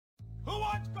Who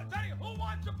wants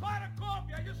a pot of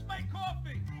coffee? I just made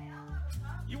coffee.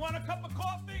 You want a cup of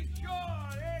coffee? Sure,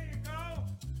 there you go.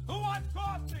 Who wants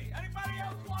coffee? Anybody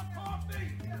else want coffee?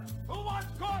 Who wants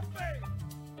coffee?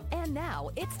 And now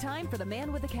it's time for the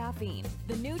man with the caffeine,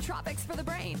 the new tropics for the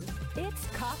brain. It's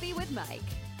Coffee with Mike.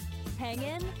 Hang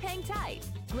in, hang tight,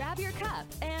 grab your cup,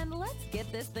 and let's get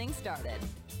this thing started.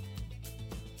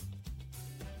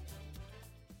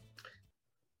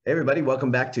 Hey everybody,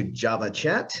 welcome back to Java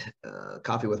Chat.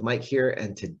 Coffee with Mike here,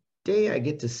 and today I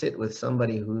get to sit with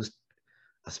somebody who's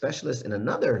a specialist in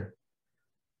another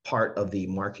part of the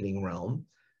marketing realm,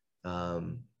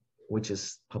 which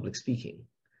is public speaking.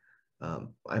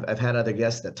 I've had other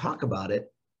guests that talk about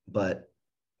it, but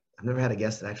I've never had a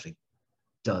guest that actually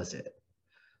does it.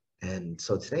 And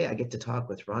so today I get to talk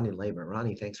with Ronnie Laber.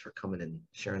 Ronnie, thanks for coming and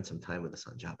sharing some time with us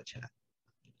on Java Chat.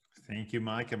 Thank you,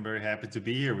 Mike. I'm very happy to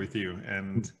be here with you,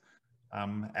 and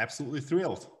I'm absolutely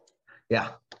thrilled.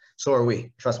 Yeah, so are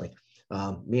we. Trust me.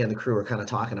 Me and the crew were kind of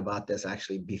talking about this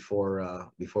actually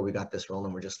before we got this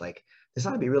rolling. We're just like, this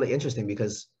ought to be really interesting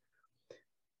because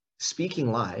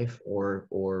speaking live or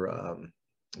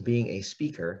being a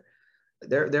speaker,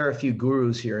 there are a few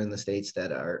gurus here in the States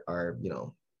that are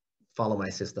follow my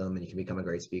system and you can become a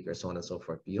great speaker, so on and so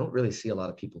forth. But you don't really see a lot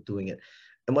of people doing it.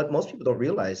 And what most people don't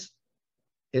realize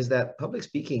is that public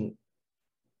speaking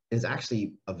is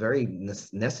actually a very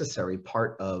necessary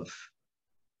part of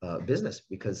business,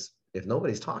 because if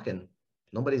nobody's talking,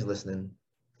 nobody's listening,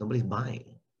 nobody's buying.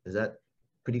 Is that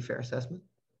pretty fair assessment?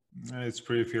 It's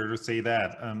pretty fair to say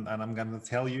that. And I'm going to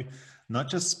tell you, not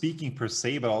just speaking per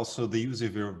se, but also the use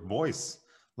of your voice.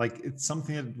 Like, it's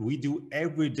something that we do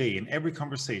every day in every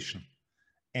conversation.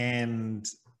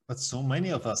 But so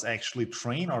many of us actually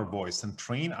train our voice and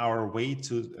train our way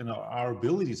to, our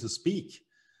ability to speak.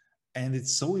 And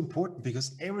it's so important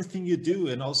because everything you do,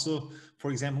 and also,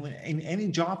 for example, in any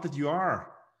job that you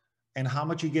are and how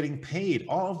much you're getting paid,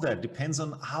 all of that depends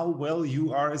on how well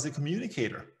you are as a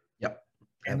communicator. Yep.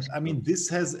 And I mean, this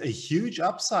has a huge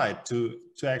upside to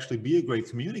actually be a great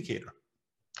communicator.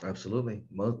 Absolutely.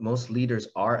 Most leaders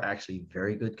are actually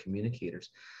very good communicators.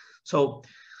 So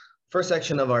first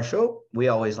section of our show, we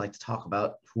always like to talk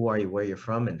about who are you, where you're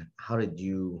from, and how did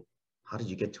you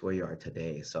get to where you are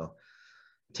today. So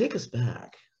take us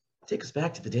back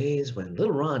to the days when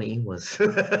little Ronnie was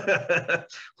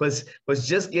was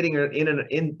just getting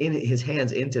in his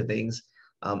hands into things.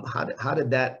 How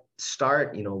did that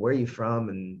start? Where are you from?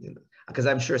 And because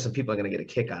I'm sure some people are going to get a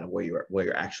kick out of where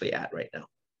you're actually at right now.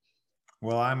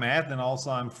 Well,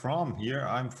 I'm from here.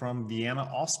 I'm from Vienna,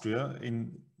 Austria,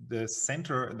 in the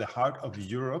center, the heart of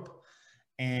Europe.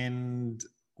 And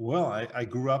well, I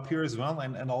grew up here as well.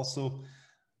 And also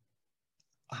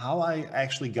how I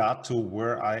actually got to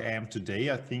where I am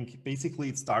today, I think basically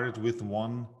it started with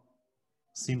one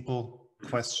simple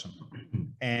question.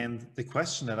 And the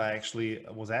question that I actually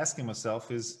was asking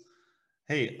myself is,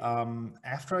 hey,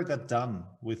 after I got done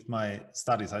with my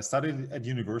studies, I studied at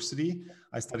university,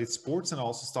 I studied sports, and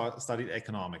also studied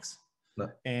economics.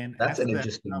 And that's an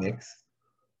interesting mix.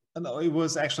 No, it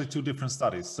was actually two different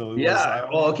studies. So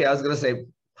okay. I was going to say,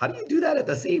 how do you do that at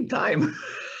the same time?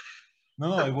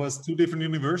 No, it was two different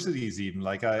universities even.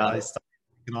 Like I studied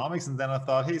economics, and then I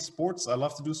thought, hey, sports, I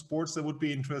love to do sports. That would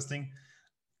be interesting.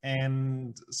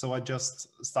 And so I just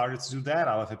started to do that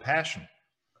out of a passion.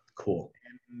 Cool.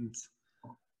 And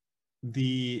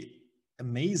the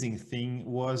amazing thing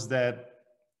was that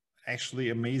I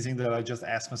just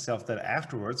asked myself that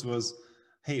afterwards was,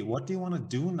 hey, what do you want to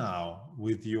do now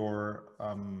with your,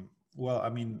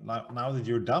 now that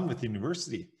you're done with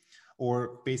university,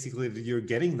 or basically that you're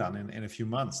getting done in a few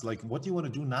months, like, what do you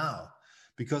want to do now?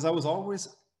 Because I was always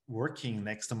working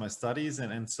next to my studies.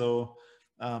 And so,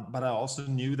 but I also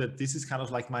knew that this is kind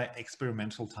of like my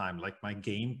experimental time, like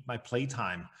my play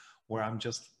time, where I'm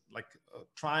just like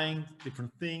trying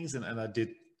different things. And I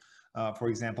did, for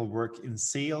example, work in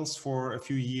sales for a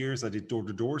few years. I did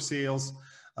door-to-door sales.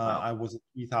 Wow. I was at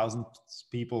 3,000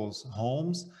 people's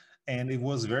homes, and it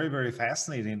was very, very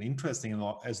fascinating and interesting. And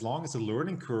as long as the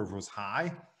learning curve was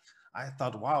high, I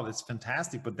thought, wow, that's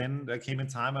fantastic. But then there came a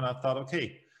time and I thought,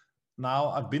 okay, now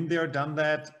I've been there, done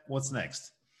that, what's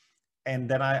next? And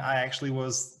then I actually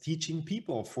was teaching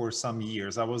people for some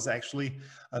years. I was actually,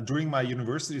 during my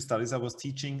university studies, I was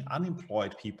teaching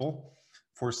unemployed people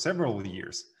for several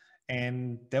years.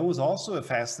 And that was also a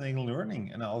fascinating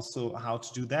learning, and also how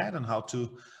to do that, and how to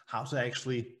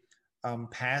actually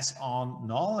pass on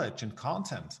knowledge and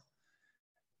content.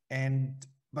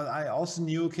 But I also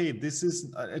knew, okay, this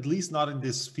is at least not in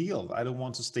this field. I don't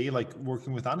want to stay like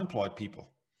working with unemployed people.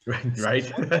 Right.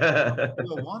 So what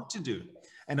do I want to do?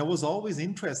 And I was always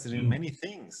interested in many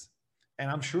things.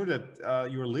 And I'm sure that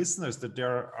your listeners, that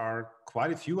there are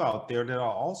quite a few out there that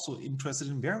are also interested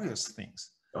in various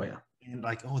things. Oh yeah. And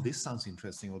like, oh, this sounds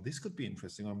interesting, or this could be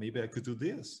interesting, or maybe I could do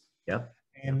this. Yeah.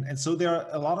 And so there are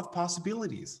a lot of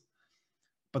possibilities.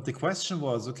 But the question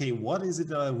was, okay, what is it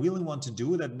that I really want to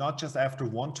do, that not just after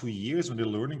 1-2 years when the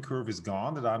learning curve is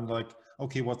gone, that I'm like,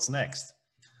 okay, what's next?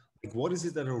 Like, what is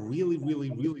it that I really, really,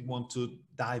 really want to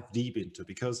dive deep into?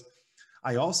 Because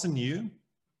I also knew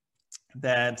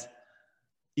that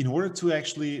in order to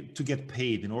actually to get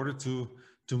paid, in order to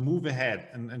move ahead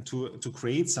and to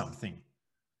create something,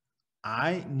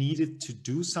 I needed to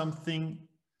do something,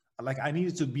 like I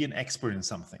needed to be an expert in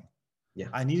something. Yeah.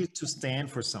 I needed to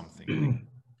stand for something.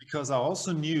 Because I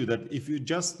also knew that if you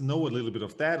just know a little bit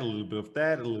of that, a little bit of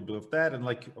that, a little bit of that, and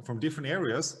like from different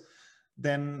areas,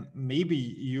 then maybe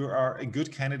you are a good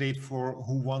candidate for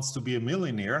Who Wants to Be a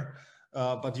Millionaire,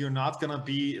 but you're not going to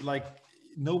be like,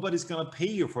 nobody's going to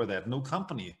pay you for that, no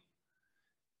company.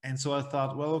 And so I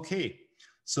thought, well, okay,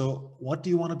 so what do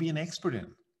you want to be an expert in?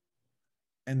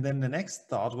 And then the next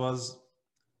thought was,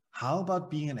 how about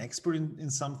being an expert in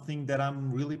something that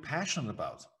I'm really passionate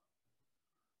about?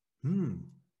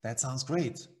 That sounds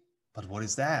great, but what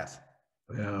is that?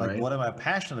 Yeah, like, right. what am I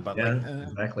passionate about? Yeah, Like,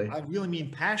 exactly. I really mean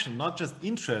passion, not just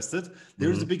interested.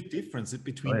 There's a big difference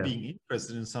between being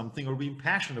interested in something or being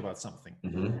passionate about something.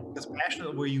 Because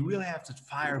passionate, where you really have to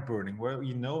fire burning, where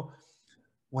you know,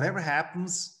 whatever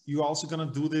happens, you're also going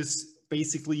to do this.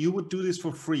 Basically, you would do this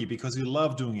for free because you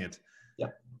love doing it. Yeah.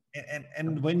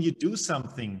 And when you do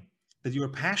something that you're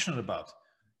passionate about,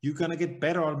 you're going to get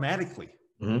better automatically.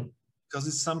 Because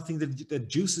it's something that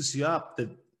juices you up,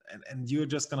 and you're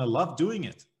just gonna love doing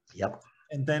it. Yep.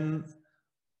 And then,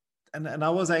 and I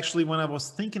was actually, when I was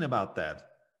thinking about that,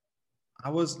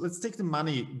 let's take the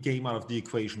money game out of the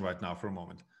equation right now for a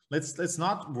moment. Let's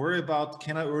not worry about,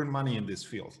 can I earn money in this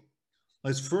field?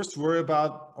 Let's first worry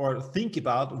about, or think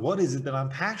about, what is it that I'm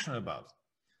passionate about?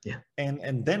 Yeah.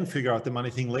 And then figure out the money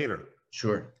thing later.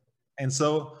 Sure. And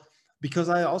so, because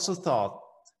I also thought,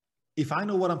 if I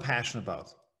know what I'm passionate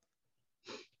about,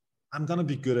 I'm going to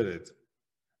be good at it.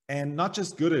 And not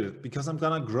just good at it, because I'm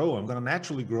going to grow. I'm going to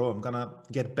naturally grow. I'm going to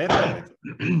get better at it.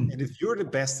 And if you're the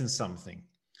best in something,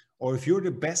 or if you're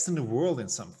the best in the world in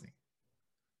something,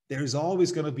 there's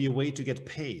always going to be a way to get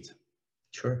paid.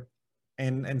 Sure.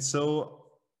 And so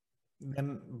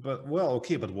then, but well,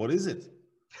 okay, but what is it?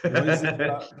 What is it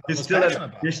that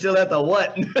you're still at the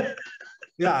what?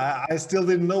 Yeah, I still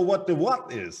didn't know what the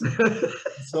what is.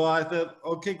 So I thought,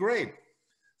 okay, great.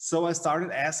 So I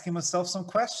started asking myself some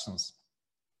questions.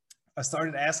 I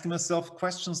started asking myself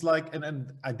questions like,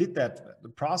 and I did that, the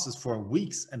process for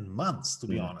weeks and months, to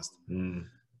be honest.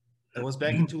 It was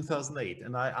back in 2008.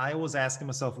 And I was asking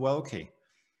myself, well, okay,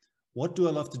 what do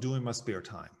I love to do in my spare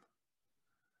time?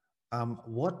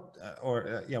 What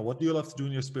do you love to do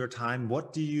in your spare time?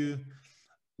 What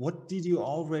did you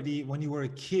already, when you were a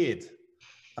kid,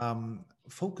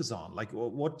 focus on? Like,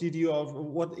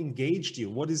 what engaged you?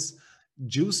 What is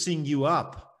juicing you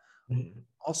up?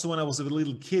 Also, when I was a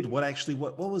little kid, what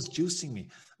was juicing me?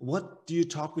 What do you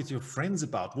talk with your friends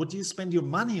about? What do you spend your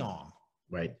money on?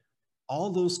 Right.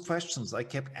 All those questions I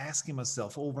kept asking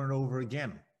myself over and over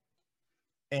again.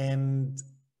 And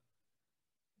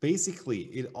basically,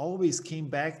 it always came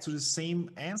back to the same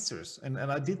answers. And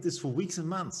I did this for weeks and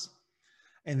months.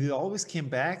 And it always came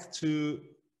back to,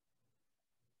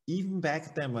 even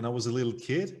back then when I was a little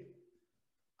kid,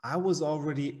 I was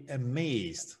already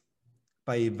amazed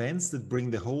by events that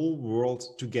bring the whole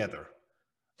world together.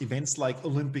 Events like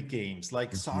Olympic Games,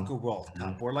 like Soccer World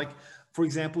Cup, or like, for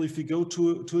example, if you go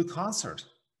to a concert.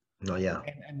 Oh, yeah.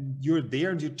 And you're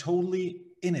there and you're totally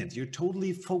in it. You're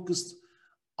totally focused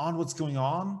on what's going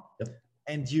on. Yep.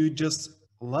 And you just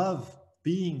love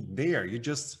being there. You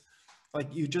just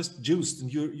juiced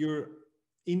and you're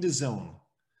in the zone.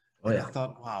 Oh, yeah. I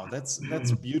thought, wow, that's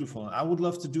beautiful. I would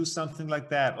love to do something like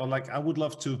that. Or like, I would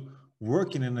love to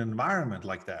work in an environment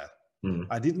like that.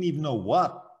 I didn't even know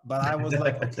what, but I was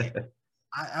like, okay,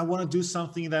 I want to do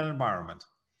something in that environment.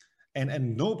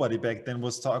 And nobody back then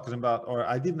was talking about, or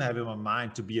I didn't have in my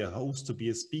mind to be a host, to be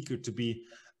a speaker, to be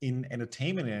in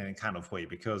entertainment in any kind of way,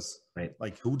 because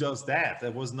like, who does that?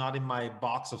 That was not in my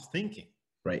box of thinking.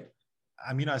 Right.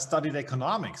 I mean, I studied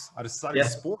economics. I studied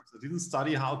sports. I didn't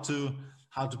study how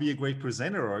to be a great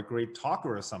presenter or a great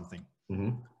talker or something.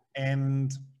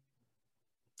 And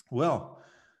well,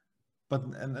 but,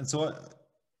 and so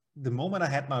the moment I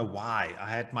had my why, I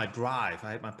had my drive,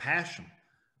 I had my passion,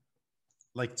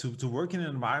 like to work in an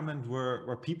environment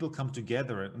where people come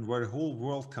together and where the whole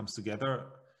world comes together,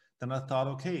 then I thought,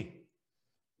 okay,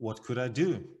 what could I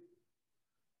do?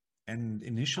 And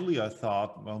initially I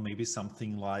thought, well, maybe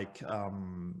something like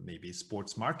maybe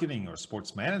sports marketing or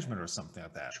sports management or something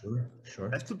like that. Sure.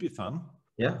 That could be fun.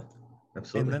 Yeah,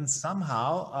 absolutely. And then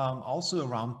somehow, also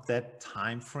around that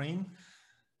time frame,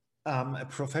 a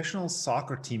professional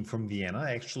soccer team from Vienna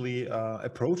actually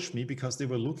approached me because they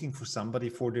were looking for somebody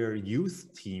for their youth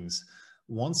teams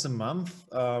once a month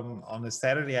on a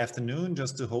Saturday afternoon,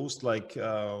 just to host like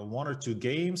 1 or 2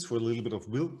 games for a little bit of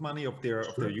milk money of their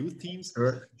youth teams.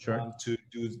 Sure. To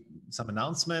do some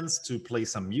announcements, to play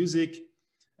some music.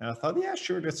 And I thought, yeah,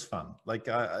 sure, that's fun. Like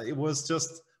it was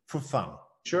just for fun.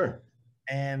 Sure.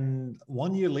 And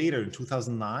 1 year later, in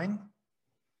 2009,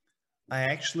 I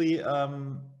actually,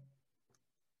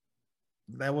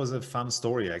 that was a fun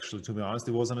story, actually, to be honest.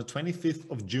 It was on the 25th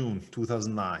of June,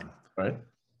 2009. Right.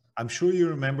 I'm sure you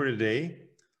remember the day.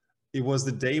 It was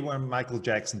the day when Michael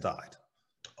Jackson died.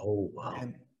 Oh, wow.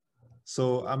 And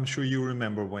so I'm sure you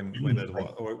remember when that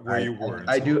was, or where you were.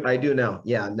 I do now.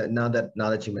 Yeah. Now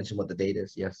that you mentioned what the date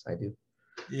is. Yes, I do.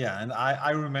 Yeah. And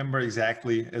I remember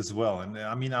exactly as well. And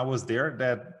I mean, I was there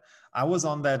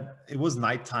it was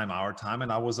nighttime, our time,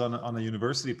 and I was on a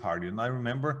university party. And I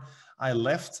remember I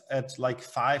left at like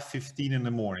 5:15 in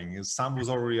the morning. The sun was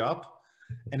already up.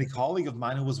 And a colleague of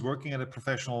mine who was working at a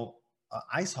professional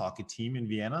ice hockey team in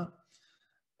Vienna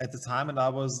at the time, and I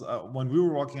was, when we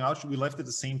were walking out, we left at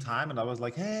the same time, and I was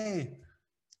like, hey,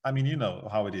 I mean, you know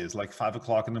how it is, like 5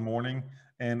 o'clock in the morning,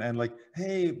 and like,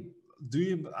 hey,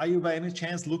 are you by any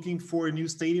chance looking for a new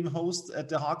stadium host at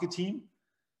the hockey team?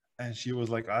 And she was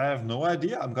like, I have no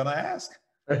idea. I'm going to ask.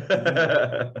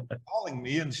 Calling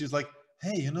me, and she's like,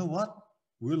 hey, you know what?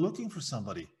 We're looking for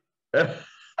somebody.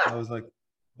 I was like,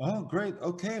 oh, great.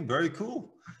 Okay, very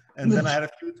cool. And then I had a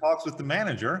few talks with the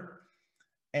manager,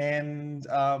 and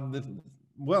and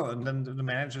then the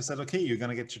manager said, okay, you're going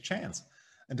to get your chance.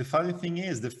 And the funny thing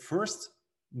is, the first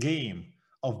game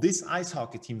of this ice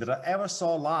hockey team that I ever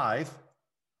saw live,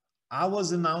 I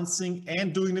was announcing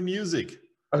and doing the music.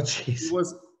 Oh, jeez.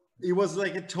 It was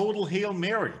like a total Hail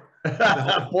Mary.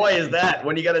 Boy, is that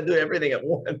when you got to do everything at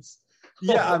once.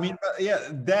 Yeah, I mean,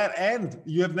 that, and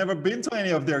you have never been to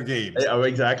any of their games. Oh,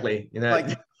 exactly. You know,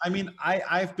 like, I mean,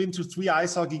 I've been to 3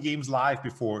 ice hockey games live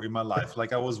before in my life.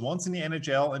 Like I was once in the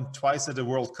NHL and twice at the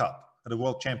World Cup, at the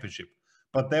World Championship,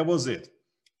 but that was it.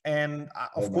 And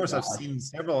of course, I've seen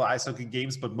several ice hockey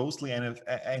games, but mostly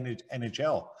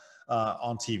NHL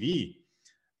on TV.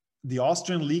 The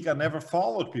Austrian league I never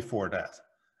followed before that.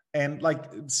 And like,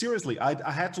 seriously,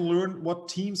 I had to learn what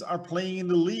teams are playing in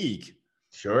the league.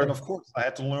 Sure. And of course, I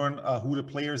had to learn who the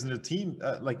players in the team,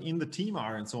 in the team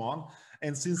are, and so on.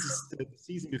 And since the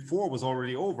season before was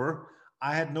already over,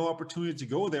 I had no opportunity to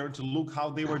go there and to look how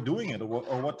they were doing it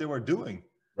or what they were doing.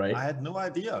 Right. I had no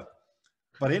idea.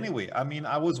 But anyway, I mean,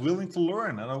 I was willing to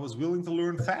learn, and I was willing to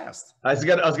learn fast. I was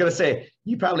gonna say,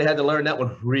 you probably had to learn that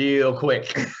one real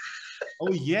quick.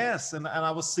 Oh yes, and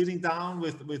I was sitting down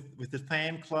with the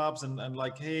fan clubs and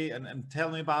like, hey, and tell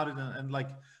me about it, and like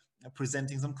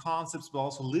presenting some concepts, but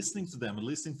also listening to them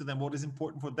what is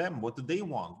important for them, what do they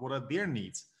want, what are their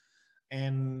needs,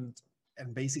 and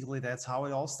basically that's how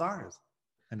it all started.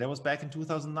 And that was back in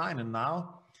 2009, and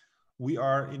now we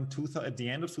are at the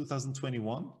end of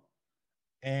 2021,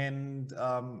 and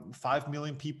 5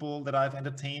 million people that I've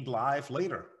entertained live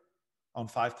later on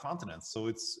 5 continents. So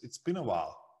it's been a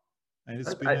while, and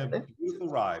it's been a beautiful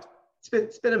ride.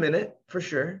 It's been a minute for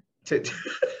sure.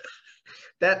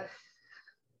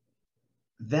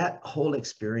 That whole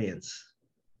experience,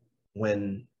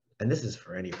 when, and this is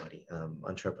for anybody,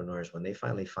 entrepreneurs, when they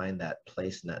finally find that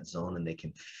place in that zone and they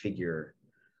can figure,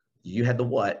 you had the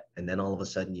what, and then all of a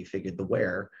sudden you figured the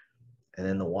where, and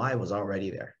then the why was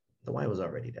already there. The why was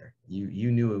already there.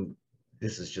 You knew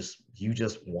this is just, you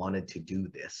just wanted to do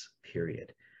this,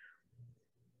 period.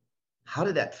 How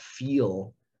did that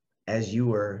feel as you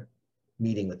were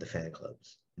meeting with the fan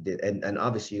clubs? And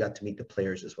obviously you got to meet the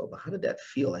players as well, but how did that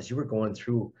feel as you were going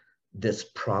through this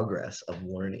progress of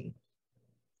learning?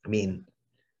 I mean,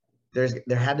 there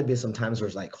had to be some times where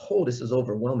it's like, oh, this is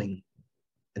overwhelming.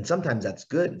 And sometimes that's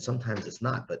good and sometimes it's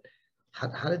not. But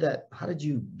how did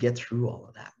you get through all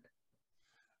of that?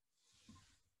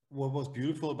 What was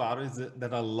beautiful about it is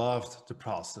that I loved the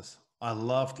process. I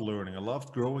loved learning. I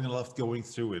loved growing. I loved going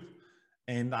through it.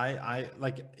 And I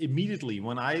like immediately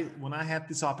when I had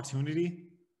this opportunity,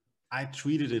 I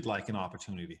treated it like an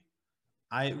opportunity.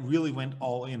 I really went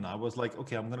all in. I was like,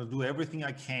 okay, I'm going to do everything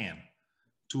I can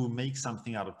to make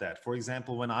something out of that. For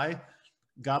example, when I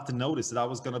got the notice that I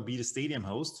was going to be the stadium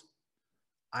host,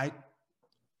 I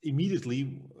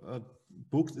immediately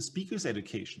booked a speaker's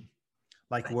education.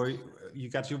 like where you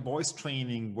got your voice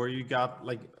training, where you got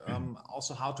like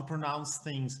also how to pronounce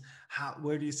things,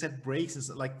 where do you set breaks. It's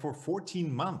like for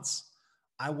 14 months,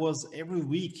 I was every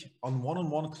week on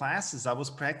one-on-one classes. I was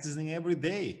practicing every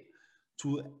day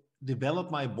to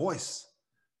develop my voice,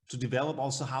 to develop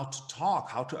also how to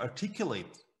talk, how to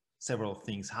articulate several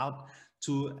things, how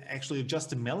to actually adjust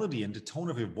the melody and the tone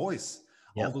of your voice,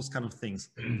 all those kind of things.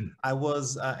 I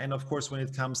was, and of course, when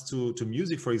it comes to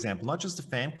music, for example, not just the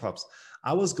fan clubs,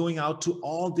 I was going out to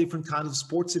all different kinds of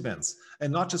sports events,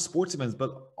 and not just sports events,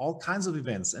 but all kinds of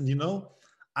events. And, you know,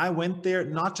 I went there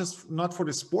not for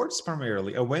the sports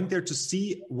primarily. I went there to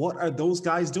see what are those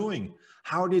guys doing?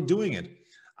 How are they doing it?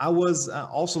 I was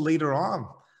also later on,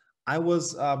 I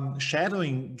was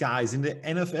shadowing guys in the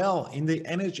NFL, in the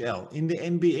NHL, in the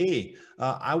NBA.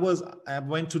 I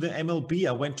went to the MLB.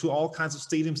 I went to all kinds of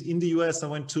stadiums in the US. I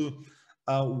went to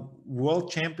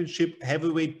world championship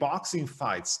heavyweight boxing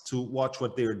fights to watch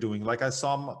what they were doing. Like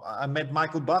I met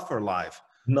Michael Buffer live.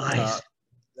 Nice.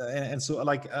 And so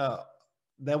like,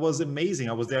 that was amazing.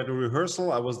 I was there at the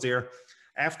rehearsal. I was there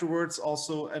afterwards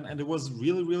also. And it was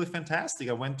really, really fantastic.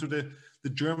 I went to the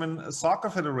German Soccer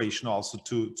Federation also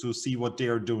to see what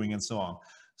they're doing and so on.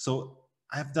 So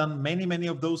I've done many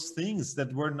of those things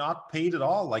that were not paid at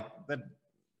all, like that,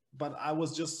 but I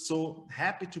was just so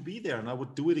happy to be there, and I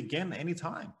would do it again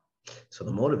anytime. So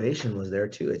the motivation was there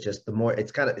too. It's just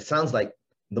it sounds like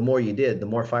the more you did, the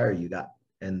more fire you got,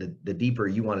 and the deeper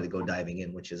you wanted to go diving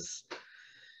in, which is,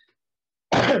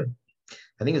 I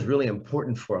think is really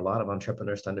important for a lot of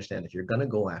entrepreneurs to understand. If you're going to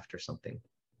go after something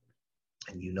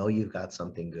and you know you've got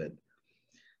something good,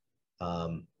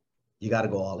 you got to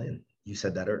go all in. You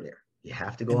said that earlier. You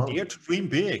have to go all in. Dare to dream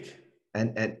big.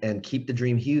 And keep the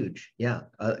dream huge. Yeah.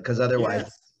 Because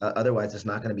otherwise it's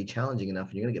not going to be challenging enough,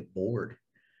 and you're going to get bored.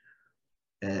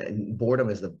 And boredom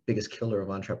is the biggest killer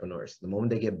of entrepreneurs. The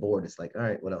moment they get bored, it's like, all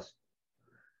right, what else?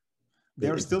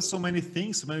 There are still so many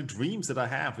things, so many dreams that I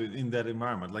have in that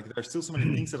environment. Like there are still so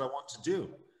many things that I want to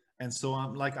do. And so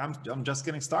I'm just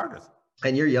getting started.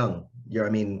 And you're young.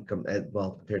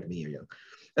 Well, compared to me, you're young.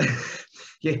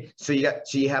 Yeah. So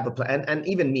you have a plan. And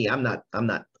even me, I'm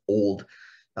not old.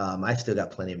 I've still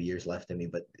got plenty of years left in me,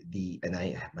 but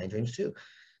I have my dreams too.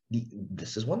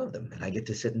 This is one of them. And I get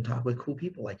to sit and talk with cool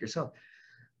people like yourself.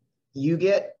 You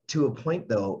get to a point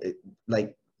though,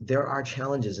 like there are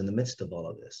challenges in the midst of all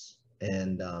of this.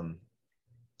 And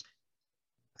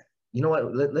you know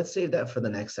what, let's save that for the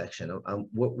next section.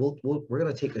 We're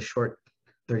going to take a short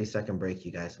 30-second break,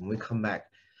 you guys. And when we come back,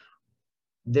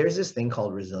 there's this thing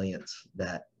called resilience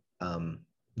that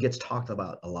gets talked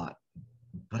about a lot,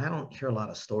 but I don't hear a lot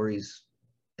of stories,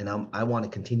 and I want to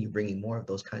continue bringing more of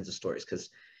those kinds of stories, because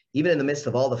even in the midst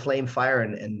of all the flame, fire,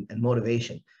 and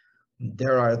motivation,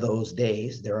 there are those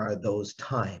days, there are those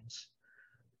times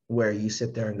where you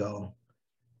sit there and go,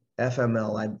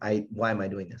 FML, why am I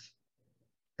doing this?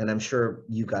 And I'm sure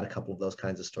you've got a couple of those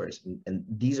kinds of stories. And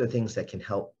these are things that can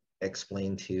help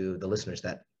explain to the listeners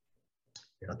that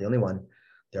you're not the only one.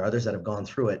 There are others that have gone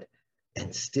through it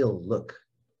and still look,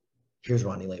 here's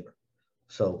Ronnie Laber.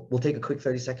 So we'll take a quick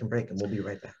 30-second break and we'll be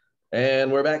right back.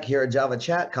 And we're back here at Java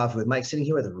Chat, Coffee with Mike, sitting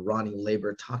here with Ronnie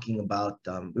Laber, talking about,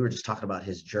 we were just talking about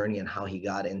his journey and how he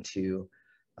got into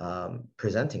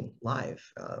presenting live,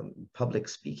 public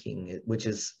speaking, which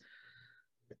is,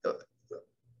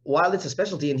 while it's a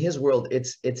specialty in his world,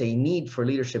 it's a need for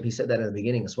leadership. He said that in the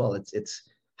beginning as well. It's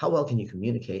how well can you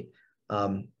communicate?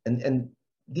 And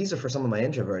these are for some of my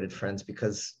introverted friends,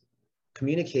 because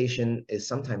communication is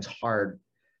sometimes hard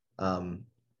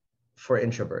for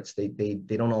introverts.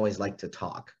 They don't always like to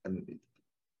talk. I mean,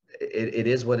 it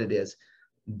is what it is,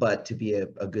 but to be a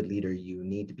good leader, you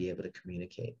need to be able to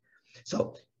communicate.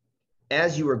 So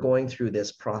as you were going through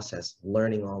this process,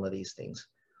 learning all of these things,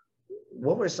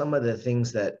 what were some of the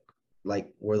things that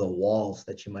were the walls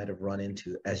that you might have run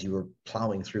into as you were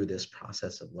plowing through this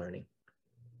process of learning?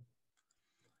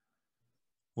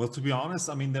 Well, to be honest,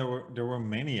 I mean, there were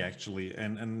many actually.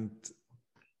 And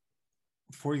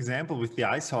for example, with the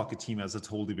ice hockey team, as I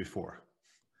told you before,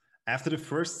 after the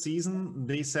first season,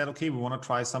 they said, okay, we want to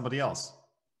try somebody else.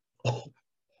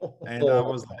 And I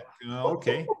was like,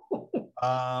 okay.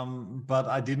 But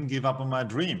I didn't give up on my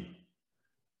dream.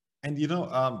 And,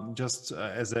 just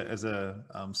as a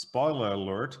spoiler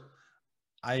alert,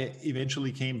 I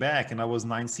eventually came back and I was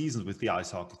 9 seasons with the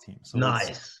ice hockey team. So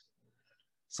nice.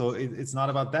 It's not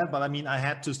about that, but I mean, I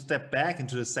had to step back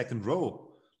into the second row.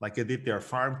 Like I did their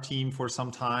farm team for some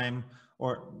time,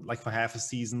 or like for half a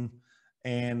season.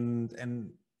 And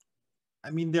I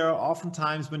mean, there are often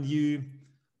times when you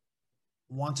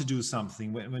want to do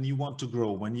something, when you want to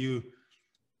grow, when you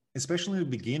especially in the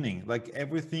beginning, like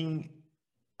everything,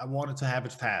 I wanted to have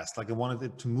it fast. Like I wanted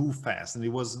it to move fast,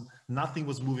 and nothing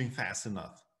was moving fast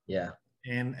enough. Yeah.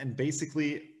 And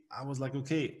basically I was like,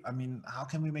 okay, I mean, how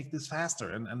can we make this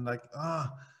faster? And like,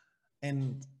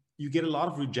 and you get a lot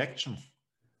of rejection,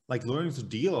 like learning to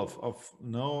deal of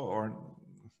no or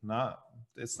not,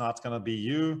 it's not gonna be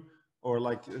you, or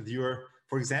like you're,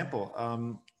 for example,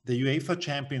 the UEFA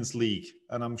Champions League,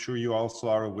 and I'm sure you also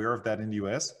are aware of that in the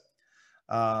US.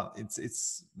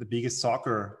 It's the biggest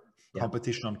soccer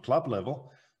competition on club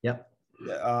level. Yep.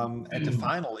 At the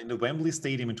final in the Wembley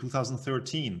Stadium in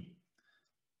 2013,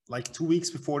 like 2 weeks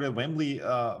before the Wembley,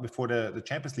 before the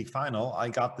Champions League final, I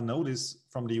got the notice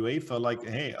from the UEFA, like,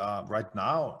 hey, right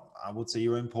now, I would say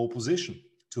you're in pole position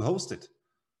to host it.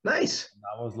 Nice. And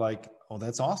I was like, oh,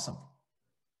 that's awesome.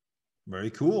 Very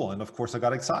cool. And of course, I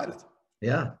got excited.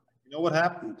 Yeah. You know what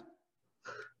happened?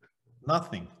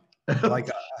 Nothing. Like,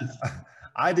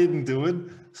 I didn't do it,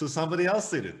 so somebody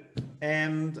else did it.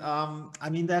 And I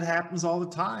mean, that happens all the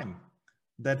time.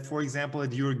 That, for example,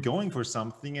 that you're going for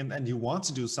something and you want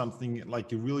to do something,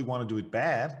 like you really want to do it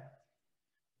bad,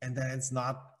 and then it's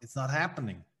not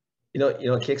happening. You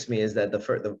know what kicks me is that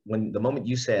the moment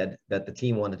you said that the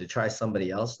team wanted to try somebody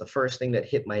else, the first thing that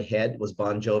hit my head was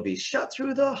Bon Jovi's "Shut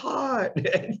Through the Heart."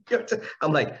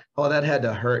 I'm like, oh, that had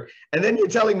to hurt. And then you're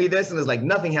telling me this, and it's like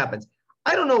nothing happens.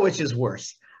 I don't know which is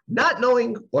worse, not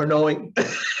knowing or knowing,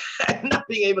 and not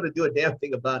being able to do a damn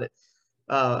thing about it.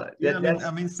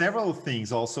 I mean, several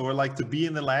things also, or like to be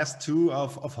in the last two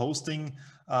of hosting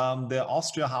the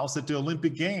Austria House at the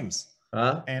Olympic Games,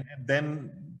 and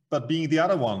then, but being the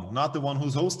other one, not the one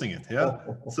who's hosting it. Yeah.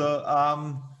 So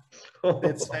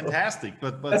it's fantastic,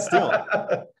 but still,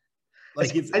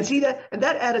 like it's, and see that, and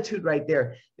that attitude right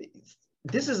there.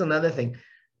 This is another thing.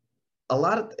 A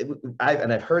lot of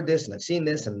I've heard this and I've seen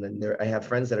this, and then I have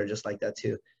friends that are just like that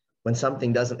too. When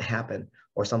something doesn't happen,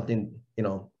 or something,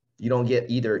 you don't get,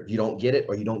 either you don't get it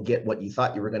or you don't get what you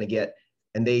thought you were going to get,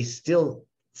 and they still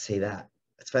say that.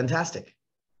 It's fantastic.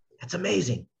 That's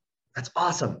amazing. That's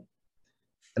awesome.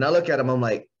 And I look at them, I'm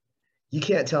like, you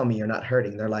can't tell me you're not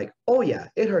hurting. They're like, oh yeah,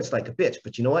 it hurts like a bitch,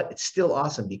 but you know what? It's still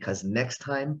awesome because next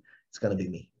time it's going to be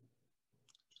me.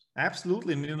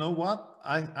 Absolutely. And you know what?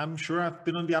 I'm sure I've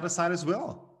been on the other side as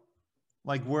well.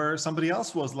 Like where somebody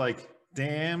else was like,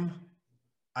 damn,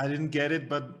 I didn't get it,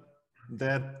 but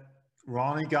that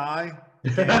Ronnie guy.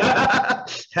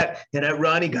 that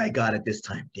Ronnie guy got it this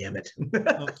time. Damn it.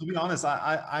 No, to be honest,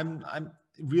 I'm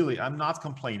not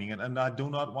complaining, and I do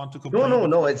not want to complain.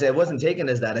 No. It wasn't taken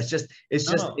as that. It's just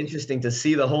interesting to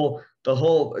see the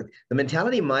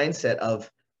mentality mindset of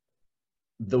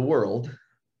the world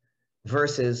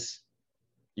versus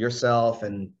yourself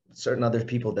and certain other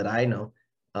people that I know.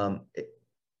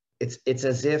 It's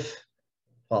as if,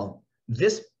 well,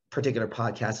 this particular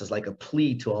podcast is like a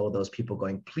plea to all of those people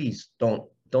going, please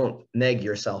don't neg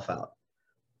yourself out.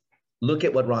 Look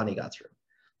at what Ronnie got through.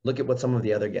 Look at what some of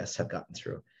the other guests have gotten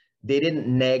through. They didn't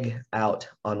neg out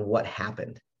on what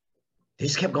happened. They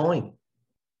just kept going.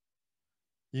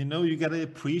 You got to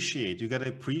appreciate. You got to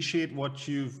appreciate what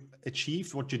you've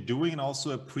achieved, what you're doing, and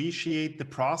also appreciate the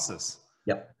process.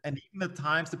 Yep. And even at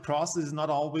times, the process is not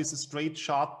always a straight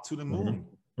shot to the moon.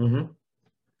 Mm-hmm.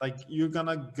 Like you're going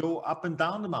to go up and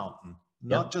down the mountain,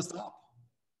 not just up.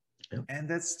 Yep. And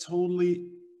that's totally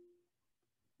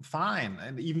fine.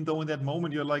 And even though in that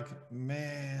moment you're like,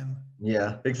 man.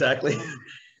 Yeah, exactly.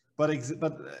 But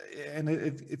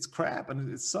it's crap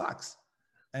and it sucks.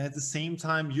 And at the same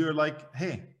time, you're like,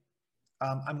 hey,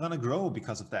 I'm going to grow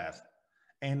because of that.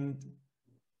 And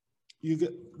you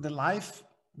get the life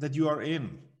that you are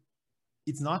in.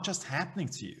 It's not just happening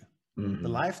to you. Mm-hmm. The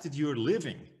life that you're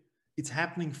living, it's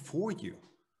happening for you.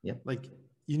 Yep. Like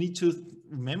you need to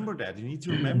remember that. You need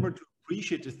to remember to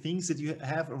appreciate the things that you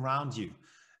have around you.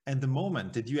 And the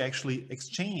moment that you actually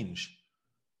exchange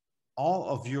all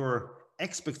of your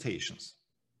expectations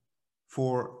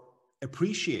for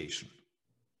appreciation,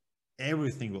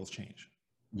 everything will change.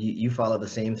 You follow the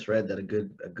same thread that a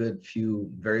good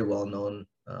few very well-known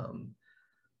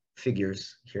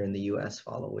figures here in the US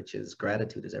follow, which is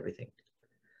gratitude is everything.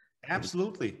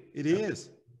 Absolutely, it is.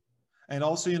 And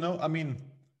also, I mean,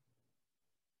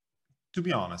 to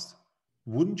be honest,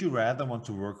 wouldn't you rather want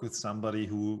to work with somebody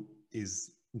who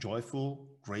is joyful,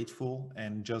 grateful,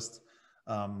 and just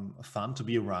fun to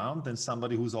be around than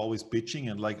somebody who's always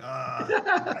bitching and like,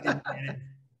 I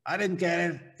didn't get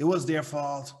it. It was their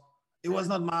fault. It was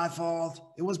not my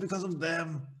fault. It was because of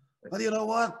them. But you know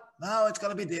what? Now it's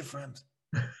going to be different.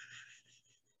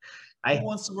 Who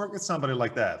wants to work with somebody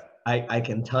like that? I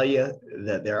can tell you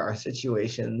that there are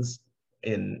situations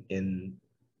in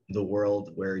the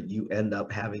world where you end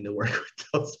up having to work with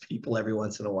those people every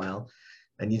once in a while,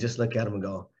 and you just look at them and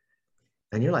go,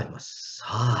 and your life must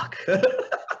suck.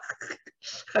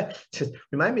 Just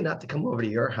remind me not to come over to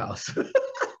your house.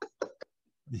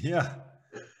 Yeah,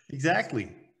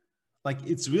 exactly. Like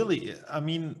it's really, I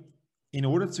mean, in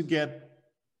order to get,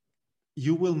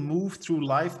 you will move through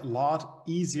life a lot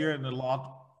easier and a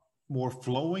lot more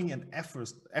flowing and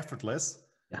effortless.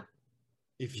 Yeah.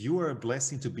 If you are a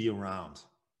blessing to be around.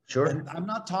 Sure. And I'm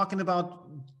not talking about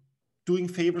doing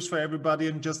favors for everybody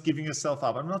and just giving yourself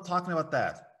up. I'm not talking about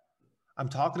that. I'm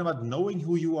talking about knowing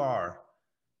who you are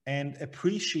and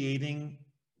appreciating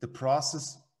the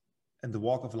process and the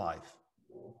walk of life.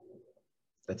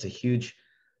 That's a huge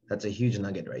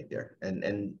nugget right there.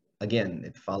 And again,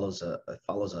 it follows a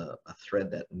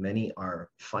thread that many are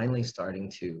finally starting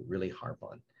to really harp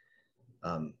on.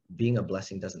 Being a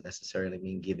blessing doesn't necessarily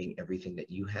mean giving everything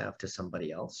that you have to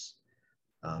somebody else.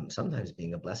 Sometimes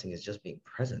being a blessing is just being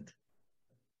present,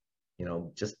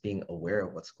 just being aware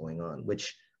of what's going on,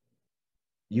 which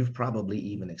you've probably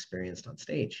even experienced on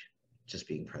stage, just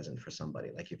being present for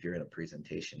somebody. Like if you're in a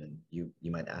presentation and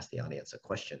you might ask the audience a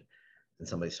question and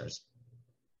somebody starts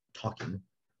talking,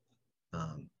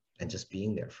 and just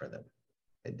being there for them.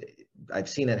 I've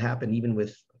seen it happen even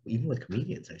with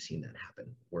comedians. I've seen that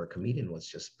happen where a comedian was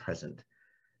just present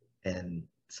and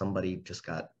somebody just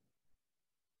got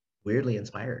weirdly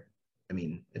inspired. I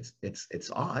mean,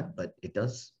 it's odd, but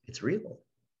it's real.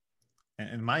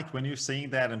 And Mike, when you're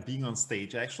saying that and being on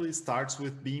stage, actually it starts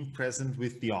with being present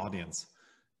with the audience,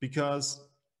 because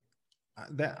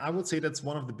I would say that's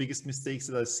one of the biggest mistakes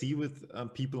that I see with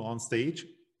people on stage.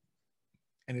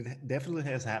 And it definitely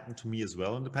has happened to me as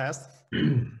well in the past.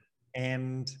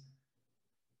 And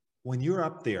when you're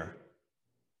up there,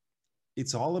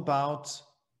 it's all about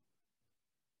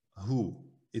who?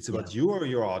 It's about you or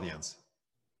your audience?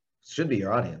 Should be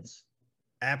your audience.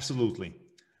 Absolutely.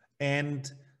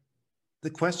 And the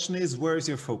question is, where is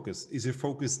your focus? Is your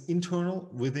focus internal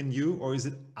within you, or is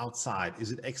it outside?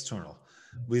 Is it external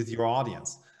with your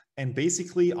audience? And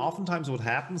basically, oftentimes what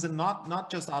happens, and not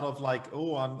just out of like,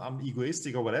 oh, I'm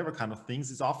egoistic or whatever kind of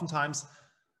things, it's oftentimes,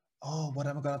 oh, what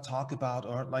am I going to talk about?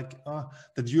 Or like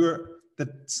that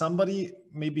somebody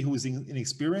maybe who's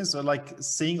inexperienced or like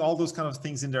saying all those kind of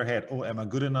things in their head. Oh, am I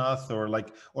good enough? Or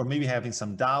maybe having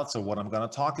some doubts or what I'm going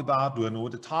to talk about. Do I know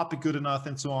the topic good enough?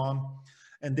 And so on.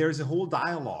 And there's a whole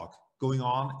dialogue going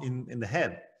on in the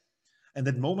head. And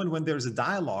that moment when there's a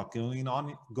dialogue going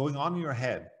on in your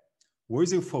head,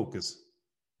 where's your focus?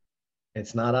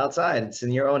 It's not outside. It's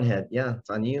in your own head. Yeah, it's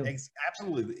on you.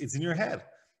 Absolutely. It's in your head.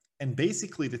 And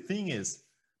basically the thing is,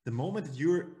 the moment that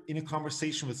you're in a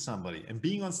conversation with somebody, and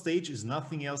being on stage is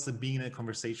nothing else than being in a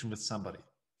conversation with somebody.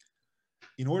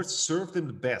 In order to serve them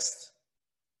the best,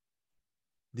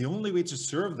 the only way to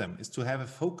serve them is to have a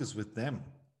focus with them,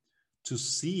 to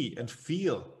see and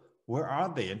feel where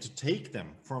are they, and to take them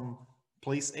from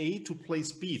place A to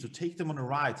place B, to take them on a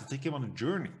ride, to take them on a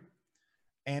journey.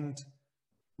 And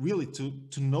really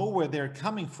to know where they're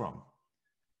coming from,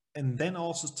 and then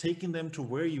also taking them to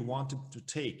where you want to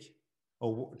take,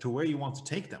 or to where you want to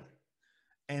take them.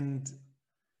 And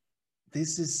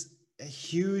this is a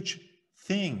huge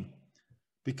thing,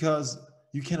 because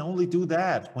you can only do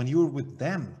that when you're with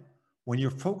them, when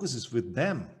your focus is with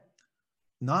them,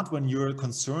 not when you're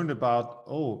concerned about,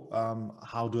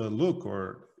 how do I look,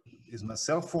 or is my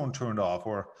cell phone turned off,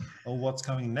 or what's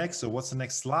coming next, or what's the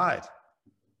next slide.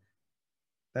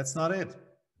 That's not it.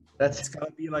 It's got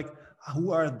to be like,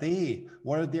 who are they?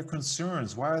 What are their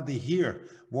concerns? Why are they here?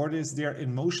 What is their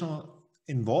emotional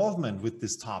involvement with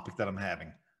this topic that I'm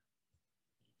having?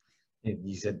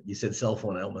 You said cell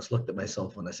phone. I almost looked at my cell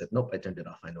phone. I said, nope, I turned it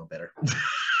off. I know better.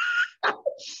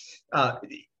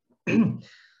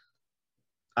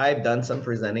 I've done some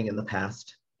presenting in the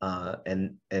past,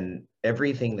 and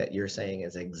everything that you're saying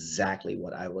is exactly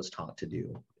what I was taught to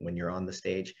do when you're on the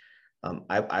stage.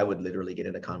 I would literally get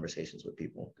into conversations with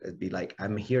people. It'd be like,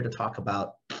 I'm here to talk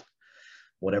about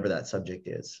whatever that subject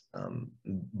is,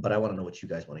 but I want to know what you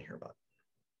guys want to hear about,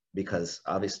 because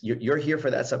obviously you're here for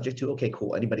that subject too. Okay,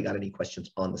 cool. Anybody got any questions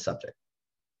on the subject?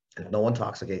 And if no one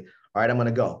talks, okay, all right, I'm going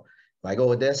to go. If I go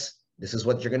with this is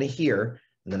what you're going to hear.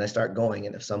 And then I start going.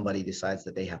 And if somebody decides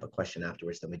that they have a question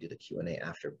afterwards, then we do the Q&A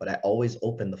after. But I always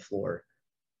open the floor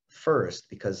first,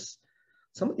 because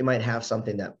somebody might have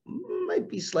something that might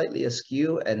be slightly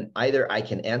askew, and either I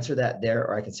can answer that there,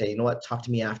 or I can say, you know what, talk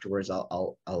to me afterwards.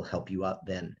 I'll help you out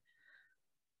then.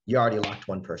 You already locked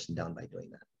one person down by doing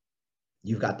that.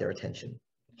 You've got their attention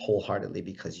wholeheartedly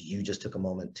because you just took a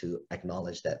moment to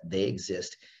acknowledge that they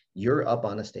exist. You're up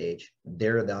on a stage,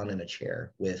 they're down in a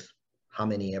chair with how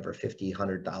many ever, 50,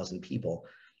 100,000 people,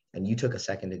 and you took a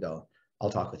second to go, I'll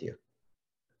talk with you.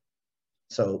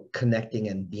 So connecting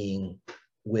and being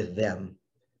with them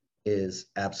is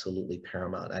absolutely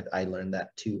paramount. I learned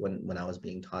that too when I was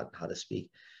being taught how to speak.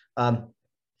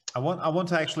 I want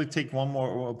to actually take one more,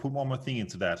 or put one more thing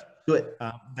into that. Do it.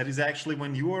 That is actually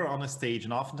when you are on a stage,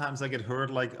 and oftentimes I get heard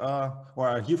like, or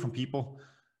I hear from people,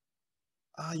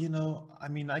 you know, I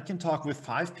mean, I can talk with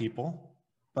 5 people,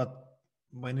 but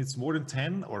when it's more than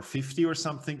 10 or 50 or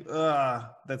something,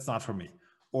 that's not for me,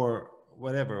 or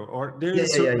whatever. Or there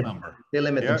is a certain number. They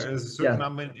limit There's themselves. a certain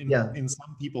number in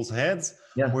some people's heads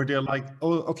where they're like,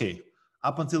 oh, okay,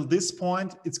 up until this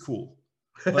point, it's cool.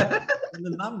 But when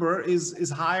the number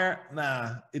is higher,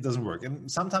 nah, it doesn't work.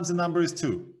 And sometimes the number is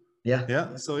 2.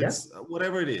 Yeah. So it's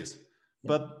whatever it is.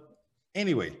 But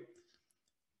anyway,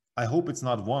 I hope it's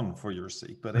not 1 for your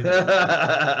sake. But anyway.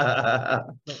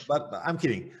 But I'm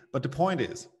kidding. But the point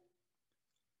is,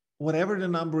 whatever the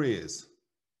number is,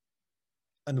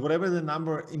 and whatever the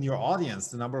number in your audience,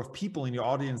 the number of people in your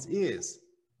audience is,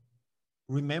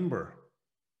 remember,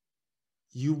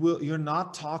 you're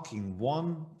not talking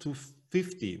 1 to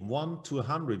 50, 1 to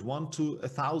 100, 1 to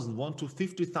 1,000, 1 to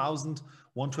 50,000,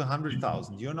 1 to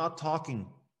 100,000. You're not talking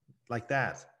like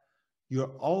that.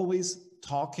 You're always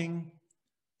talking,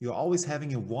 you're always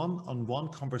having a one-on-one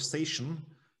conversation,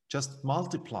 just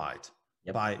multiplied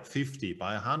by 50,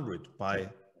 by 100, by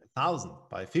 1,000,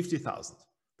 by 50,000,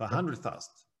 by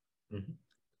 100,000. Mm-hmm.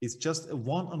 It's just a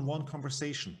one-on-one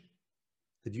conversation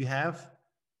that you have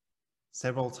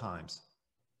several times.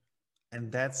 And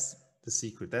that's the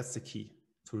secret. That's the key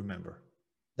to remember.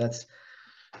 That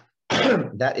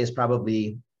is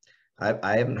probably,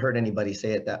 I haven't heard anybody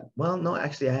say it that, well, no,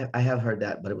 actually I have heard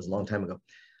that, but it was a long time ago.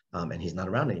 And he's not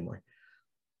around anymore.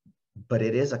 But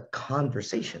it is a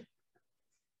conversation.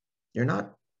 You're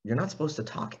not supposed to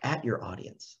talk at your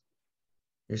audience.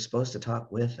 You're supposed to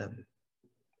talk with them.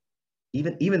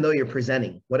 Even though you're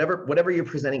presenting, whatever you're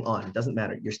presenting on, it doesn't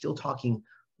matter. You're still talking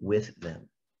with them,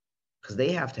 because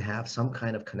they have to have some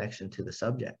kind of connection to the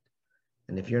subject.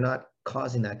 And if you're not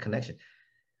causing that connection,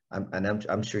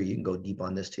 I'm sure you can go deep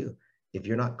on this too. If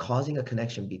you're not causing a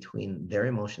connection between their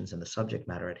emotions and the subject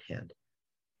matter at hand,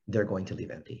 they're going to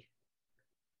leave empty.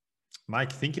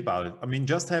 Mike, think about it. I mean,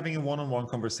 just having a one-on-one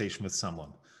conversation with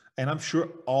someone, and I'm sure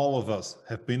all of us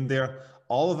have been there.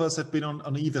 All of us have been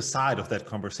on either side of that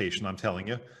conversation, I'm telling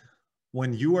you.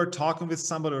 When you are talking with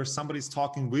somebody or somebody's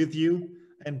talking with you,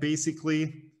 and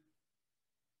basically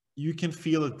you can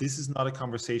feel that this is not a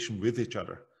conversation with each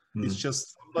other. Mm. It's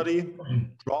just somebody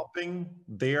dropping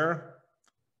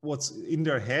what's in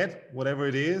their head, whatever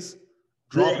it is,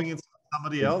 dropping it to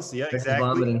somebody else. Yeah,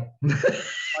 exactly.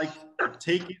 Like,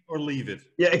 take it or leave it.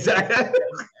 Yeah, exactly.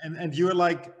 And you're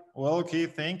like, well, okay,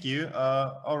 thank you.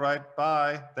 All right,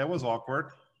 bye. That was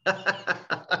awkward.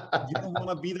 You don't want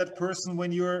to be that person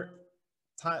when you're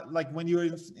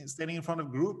standing in front of a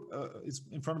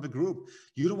group.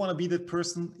 You don't want to be that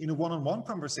person in a one-on-one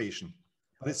conversation,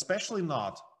 but especially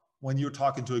not when you're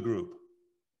talking to a group.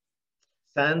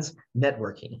 Sans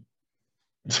networking.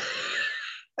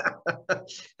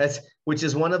 which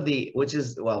is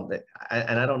and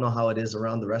I don't know how it is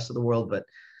around the rest of the world, but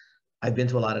I've been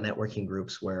to a lot of networking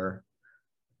groups where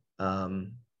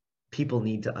people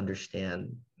need to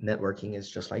understand networking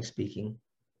is just like speaking.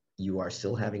 You are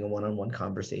still having a one-on-one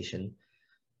conversation.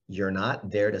 You're not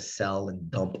there to sell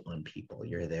and dump on people.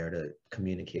 You're there to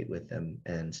communicate with them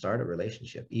and start a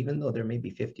relationship. Even though there may be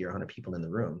 50 or 100 people in the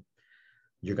room,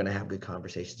 you're going to have good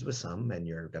conversations with some, and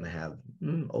you're going to have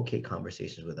okay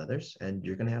conversations with others, and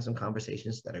you're going to have some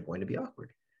conversations that are going to be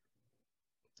awkward.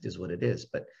 It is what it is.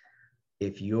 But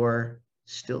if you're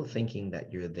still thinking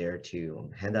that you're there to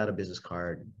hand out a business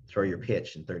card, throw your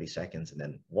pitch in 30 seconds, and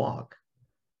then walk,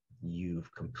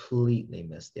 you've completely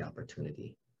missed the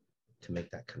opportunity to make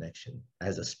that connection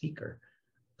as a speaker,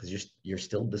 because you're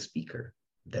still the speaker.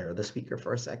 They're the speaker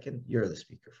for a second. You're the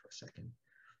speaker for a second.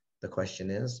 The question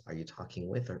is, are you talking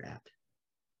with or at?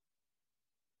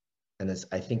 And it's,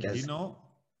 I think, as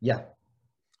yeah.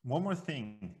 One more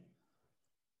thing.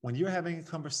 When you're having a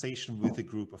conversation with a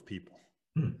group of people,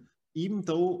 even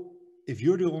though if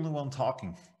you're the only one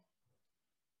talking,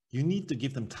 you need to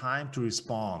give them time to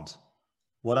respond.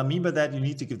 What I mean by that, you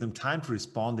need to give them time to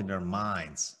respond in their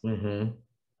minds. Mm-hmm.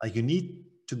 Like, you need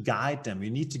to guide them. You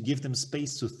need to give them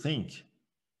space to think.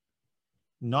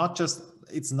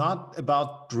 It's not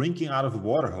about drinking out of a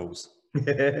water hose.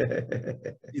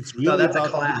 It's really that's about a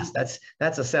class.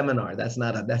 That's a seminar. That's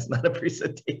not a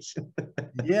presentation.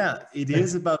 Yeah, it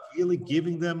is about really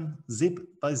giving them zip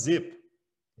by zip.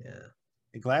 Yeah.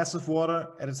 A glass of water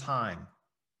at a time.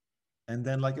 and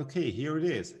then like, okay, here it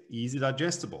is, easy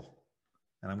digestible,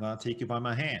 and I'm going to take you by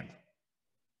my hand.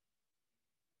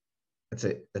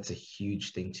 That's a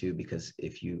huge thing too, because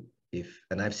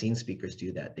and I've seen speakers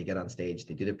do that. They get on stage,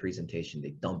 they do their presentation,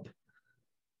 they dump,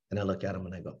 and I look at them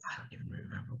and I go, I don't even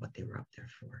remember what they were up there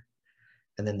for.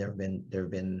 And then there have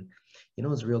been, you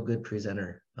know, it's a real good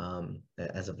presenter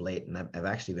as of late, and I've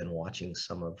actually been watching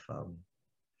some of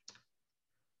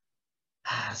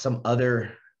some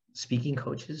other speaking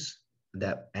coaches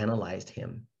that analyzed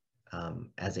him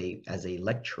as a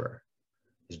lecturer,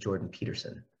 is Jordan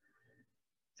Peterson,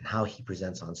 and how he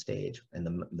presents on stage, and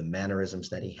the mannerisms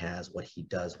that he has, what he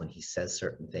does when he says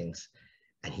certain things,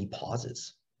 and he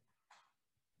pauses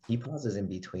in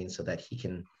between so that he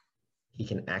can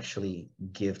actually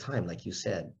give time, like you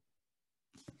said.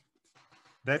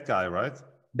 That guy, right?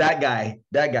 That guy.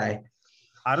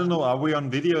 I don't know. Are we on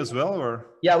video as well, or?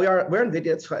 Yeah, we're on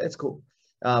video. It's cool.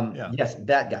 Yeah. Yes,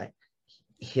 that guy.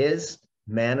 His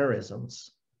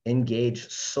mannerisms engage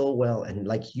so well, and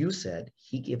like you said,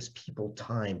 he gives people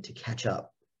time to catch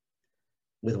up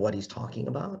with what he's talking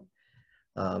about.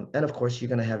 And of course, you're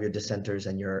going to have your dissenters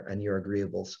and your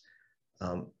agreeables.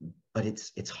 But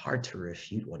it's hard to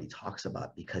refute what he talks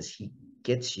about, because he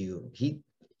gets you.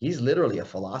 He's literally a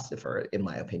philosopher, in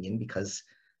my opinion, because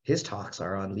his talks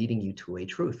are on leading you to a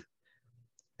truth,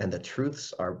 and the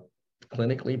truths are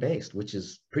clinically based, which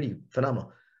is pretty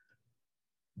phenomenal.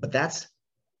 But that's,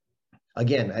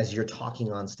 again, as you're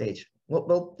talking on stage.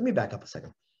 Well, let me back up a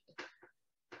second.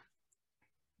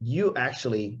 You're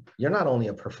not only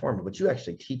a performer, but you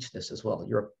actually teach this as well.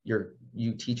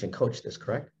 You teach and coach this,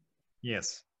 correct?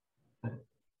 Yes.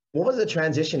 What was the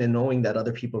transition in knowing that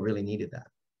other people really needed that?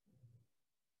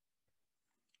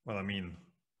 Well, I mean,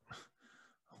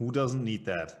 who doesn't need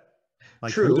that?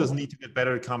 Like, True. Who doesn't need to get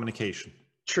better at communication?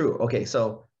 True. Okay,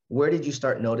 so where did you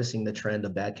start noticing the trend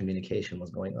of bad communication was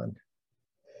going on?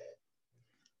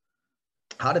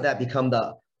 How did that become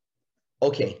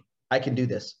okay, I can do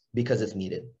this because it's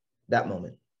needed, that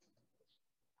moment?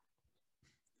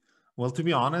 Well, to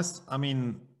be honest, I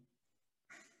mean,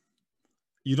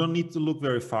 you don't need to look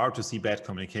very far to see bad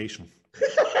communication.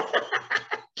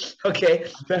 Okay,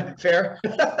 fair.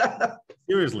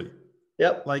 Seriously.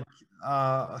 Yep. Like,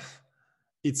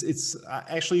 it's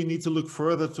actually, you need to look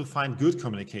further to find good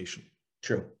communication.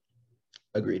 True.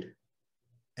 Agreed.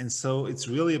 And so it's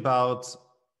really about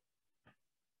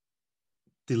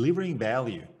delivering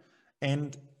value.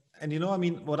 And you know, I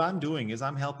mean, what I'm doing is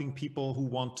I'm helping people who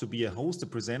want to be a host, a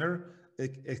presenter,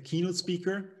 a keynote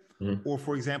speaker, or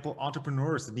for example,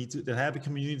 entrepreneurs that have a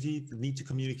community that need to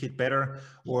communicate better,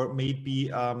 or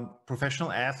maybe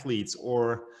professional athletes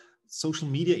or social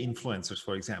media influencers,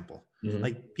 for example,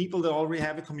 like people that already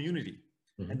have a community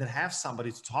and that have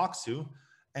somebody to talk to,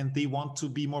 and they want to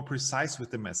be more precise with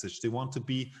the message. They want to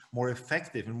be more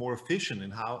effective and more efficient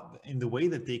in the way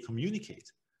that they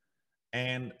communicate.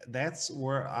 And that's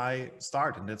where I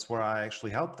start, and that's where I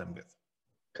actually help them with.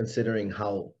 Considering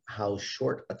how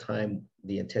short a time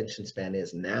the attention span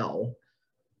is now,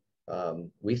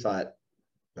 we thought,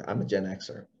 I'm a Gen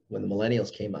Xer. When the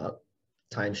millennials came out,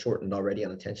 time shortened already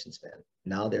on attention span.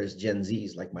 Now there's Gen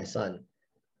Zs like my son,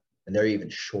 and they're even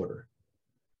shorter,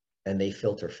 and they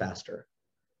filter faster.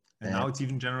 And now it's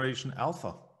even Generation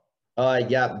Alpha.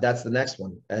 Yeah, that's the next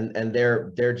one, and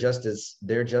they're just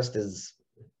as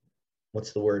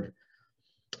what's the word?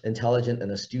 Intelligent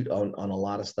and astute on a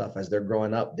lot of stuff as they're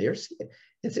growing up.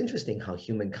 It's interesting how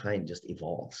humankind just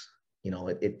evolves. You know,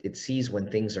 it sees when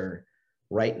things are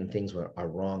right and things are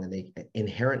wrong, and they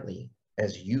inherently,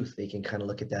 as youth, they can kind of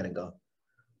look at that and go,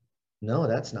 no,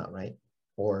 that's not right,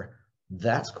 or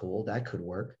that's cool, that could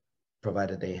work,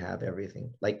 provided they have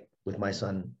everything. Like with my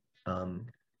son,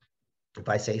 if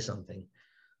I say something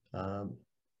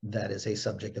that is a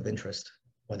subject of interest,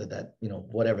 whether that, you know,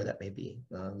 whatever that may be,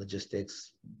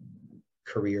 logistics,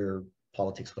 career,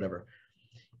 politics, whatever,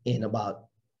 in about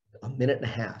a minute and a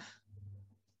half,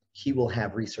 he will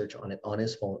have research on it on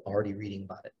his phone, already reading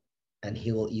about it. And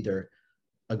he will either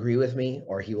agree with me,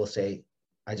 or he will say,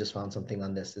 I just found something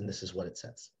on this and this is what it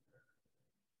says.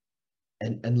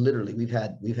 And literally we've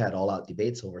had all out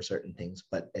debates over certain things,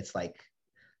 but it's like,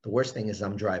 the worst thing is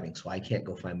I'm driving, so I can't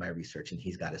go find my research, and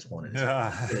he's got his phone in his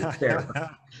phone.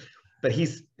 But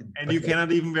you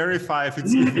cannot even verify if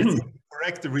it's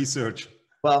correct, the research.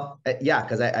 Well, yeah,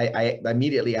 because I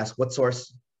immediately ask, what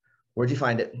source? Where'd you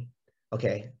find it?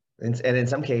 Okay. And in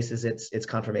some cases, it's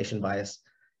confirmation bias.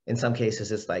 In some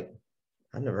cases, it's like,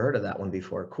 I've never heard of that one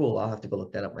before. Cool, I'll have to go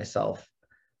look that up myself.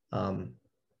 And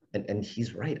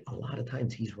he's right. A lot of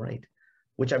times he's right,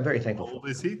 which I'm very thankful for. How old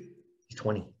is he? He's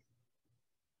 20.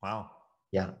 Wow.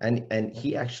 Yeah, and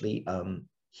he actually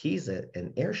he's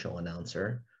an air show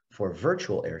announcer for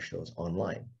virtual air shows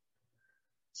online.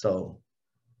 So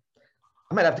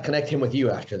I might have to connect him with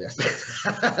you after this.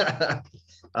 Sure.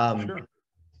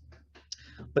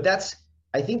 But that's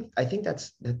I think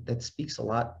that speaks a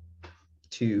lot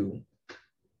to,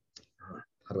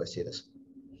 how do I say this?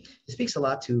 It speaks a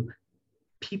lot to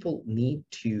people need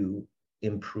to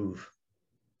improve,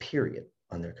 period,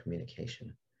 on their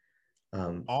communication.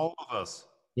 All of us.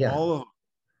 Yeah. All of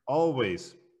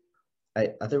always.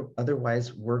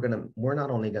 Otherwise we're not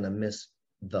only gonna miss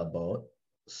the boat,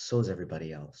 so is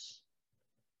everybody else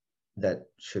that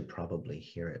should probably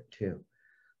hear it too.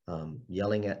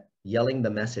 Yelling the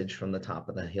message from the top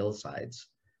of the hillsides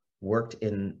worked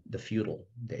in the feudal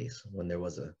days when there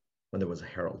was a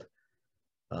herald.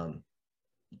 You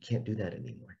can't do that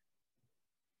anymore.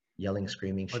 Yelling,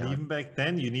 screaming, But shouting. even back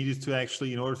then, you needed to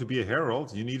actually, in order to be a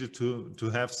herald, you needed to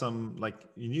have some, like,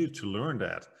 you needed to learn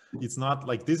that. It's not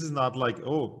like, this is not like,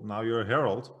 oh, now you're a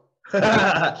herald.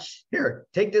 Here,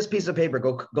 take this piece of paper.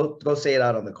 Go say it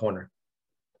out on the corner.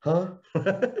 Huh?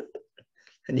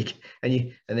 and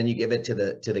then you give it to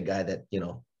the guy that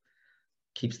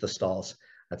keeps the stalls.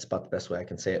 That's about the best way I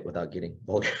can say it without getting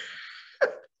vulgar.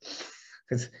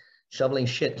 Because shoveling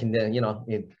shit can, hey,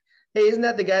 isn't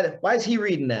that the guy that? Why is he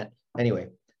reading that anyway?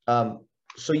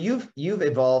 So you've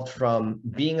evolved from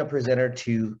being a presenter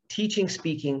to teaching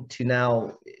speaking to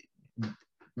now.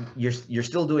 You're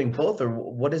still doing both, or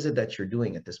what is it that you're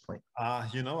doing at this point?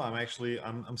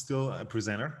 I'm still a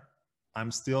presenter.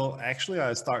 I'm still actually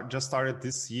just started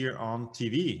this year on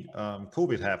TV.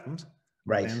 COVID happened.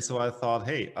 Right. And so I thought,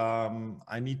 hey,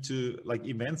 I need to, like,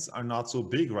 events are not so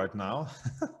big right now.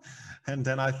 And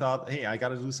then I thought, hey, I got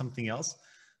to do something else.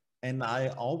 And I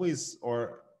always,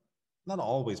 or not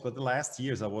always, but the last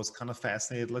years I was kind of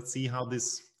fascinated. Let's see how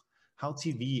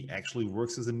TV actually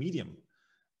works as a medium.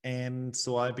 And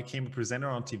so I became a presenter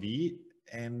on TV.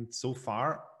 And so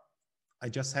far, I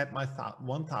just had my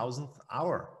 1000th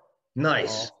hour.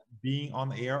 Nice. Of being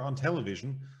on air on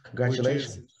television.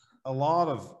 Congratulations. Which is a lot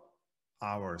of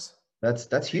hours.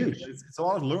 That's huge. It's a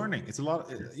lot of learning. It's a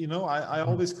lot, I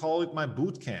always call it my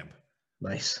boot camp.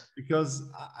 Nice. Because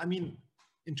I mean,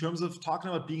 in terms of talking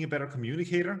about being a better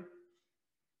communicator,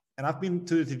 and I've been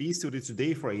to the TV studio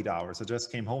today for 8 hours. I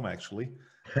just came home actually.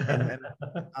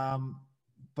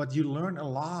 But you learn a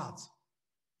lot.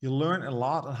 You learn a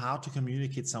lot on how to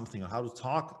communicate something, on how to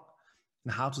talk,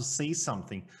 and how to say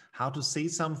something.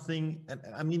 And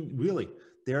I mean, really,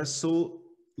 there are so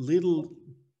little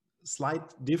slight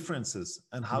differences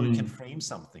on how you can frame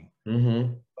something.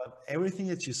 Mm-hmm. But everything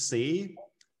that you say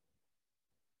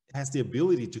has the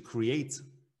ability to create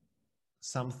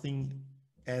something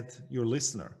at your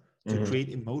listener, to create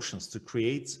emotions, to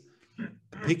create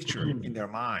a picture in their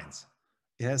minds.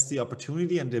 It has the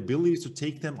opportunity and the ability to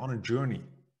take them on a journey.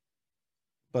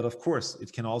 But of course,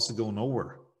 it can also go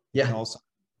nowhere. Yeah. It can also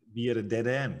be at a dead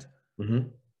end. Mm-hmm.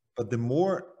 But the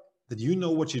more that you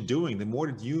know what you're doing, the more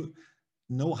that you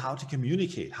know how to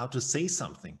communicate, how to say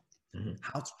something,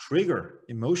 how to trigger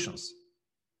emotions,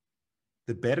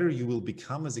 the better you will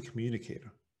become as a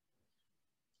communicator.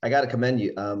 I got to commend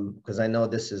you because I know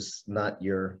this is not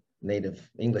your native,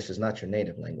 English is not your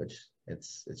native language.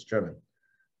 It's German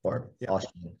or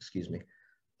Austrian, excuse me.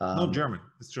 No, German,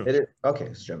 it's true. It is, okay,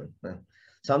 it's German.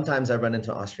 Sometimes I run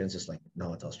into Austrians just like,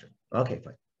 no, it's Austrian. Okay,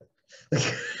 fine.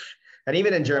 And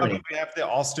even in Germany. I mean, we have the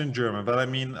Austrian German, but I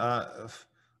mean,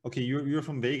 okay, you're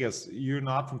from Vegas. You're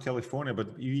not from California,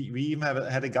 but we even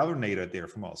had a governor there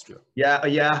from Austria. Yeah.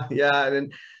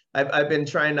 And I've been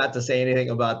trying not to say anything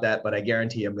about that, but I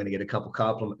guarantee I'm going to get a couple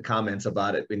comments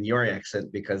about it in your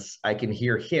accent because I can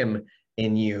hear him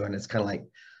in you, and it's kind of like,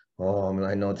 oh,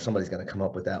 I know somebody's going to come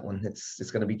up with that one. It's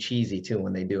going to be cheesy too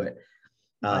when they do it.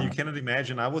 You cannot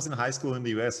imagine. I was in high school in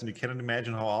the US, and you cannot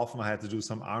imagine how often I had to do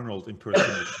some Arnold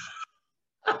impersonation.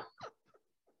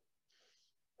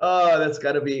 Oh, that's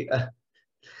got to be. If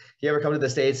you ever come to the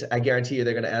States, I guarantee you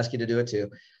they're going to ask you to do it too.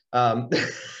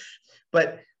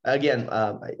 But again,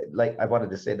 I wanted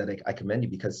to say that I commend you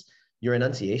because your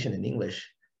enunciation in English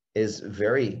is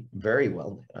very, very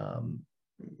well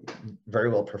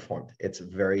performed. It's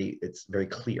very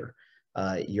clear.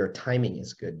 Your timing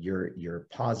is good. Your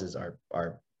pauses are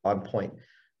on point.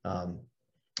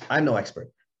 I'm no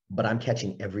expert, but I'm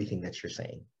catching everything that you're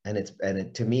saying,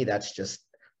 and to me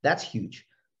that's huge.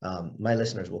 My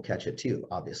listeners will catch it too.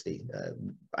 Obviously,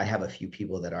 I have a few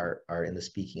people that are in the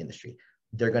speaking industry.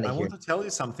 They're going to hear. I want to tell you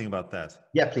something about that.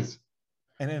 Yeah, please.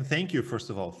 And thank you, first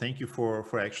of all. Thank you for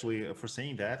actually for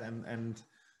saying that. And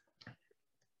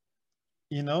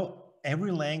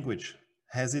every language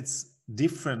has its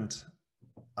different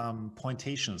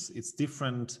pointations, it's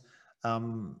different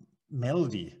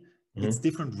melody, Mhm. it's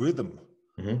different rhythm.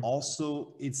 Mhm.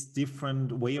 Also, it's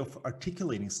different way of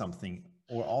articulating something,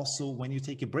 or also when you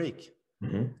take a break.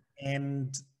 Mhm.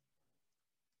 And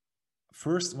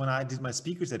first, when I did my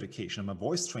speaker's education, my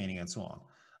voice training and so on,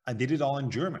 I did it all in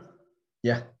German.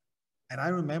 Yeah. And I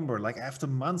remember, like, after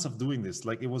months of doing this,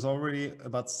 like it was already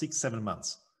about 6-7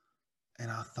 months.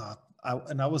 And I thought,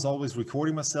 I was always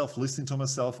recording myself, listening to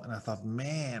myself. And I thought,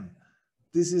 man,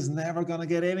 this is never going to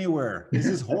get anywhere. This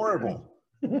is horrible.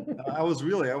 I was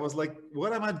like,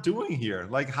 what am I doing here?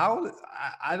 Like, how?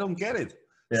 I don't get it.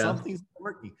 Yeah. Something's not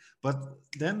working. But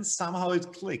then somehow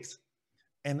it clicked.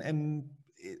 And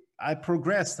I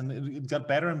progressed, and it got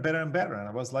better and better and better. And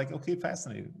I was like, okay,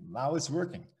 fascinating. Now it's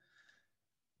working.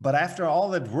 But after all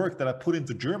that work that I put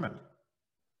into German,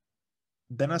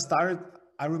 then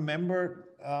I remember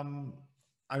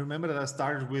that I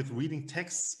started with reading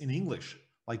texts in English,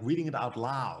 like reading it out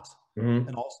loud, Mhm.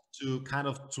 and also to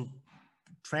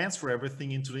transfer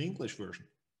everything into the English version.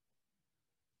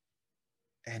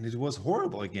 And it was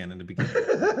horrible again in the beginning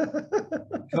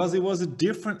because it was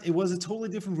a totally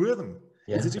different rhythm.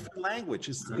 Yeah. It's a different language.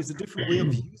 It's a different way of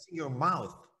using your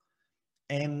mouth.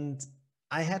 And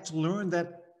I had to learn that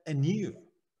anew.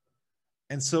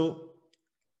 And so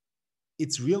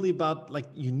it's really about, like,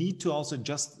 you need to also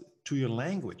adjust to your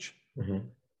language. Mhm.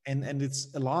 And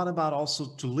it's a lot about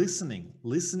also to listening,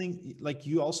 like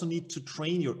you also need to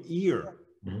train your ear.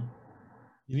 Mhm.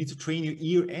 You need to train your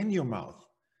ear and your mouth.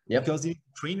 Yep. Because you need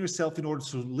to train yourself in order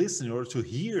to listen, in order to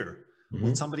hear Mhm.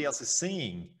 what somebody else is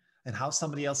saying and how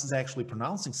somebody else is actually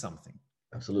pronouncing something.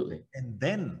 Absolutely. And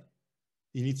then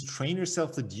you need to train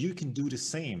yourself that you can do the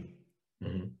same.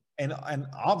 Mhm. And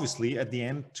obviously at the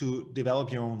end to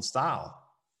develop your own style,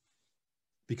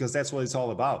 because that's what it's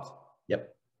all about.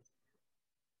 Yep.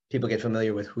 People get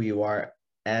familiar with who you are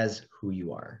as who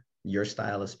you are. Your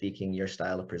style of speaking, your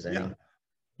style of presenting. Yeah.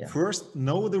 Yeah. First,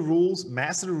 know the rules,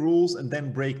 master the rules, and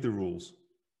then break the rules.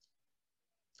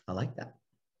 I like that.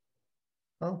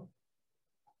 Oh,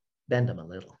 bend them a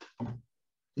little.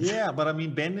 Yeah, but I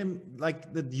mean, bend them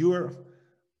like that.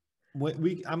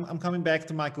 I'm coming back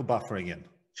to Michael Buffer again.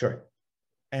 Sure.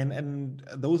 And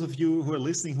those of you who are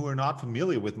listening who are not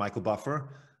familiar with Michael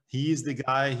Buffer, he's the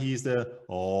guy. He's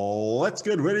let's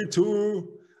get ready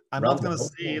to. I'm not going to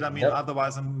say it. I mean,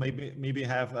 otherwise, I maybe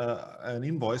have an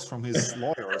invoice from his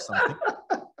lawyer or something.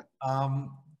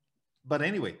 But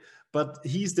anyway,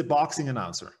 he's the boxing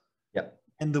announcer. Yep.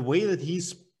 And the way that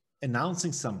he's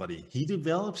announcing somebody, he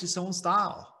develops his own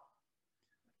style.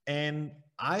 And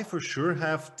I for sure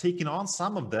have taken on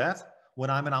some of that when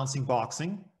I'm announcing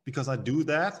boxing, because I do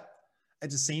that. At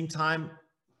the same time,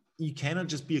 you cannot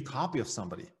just be a copy of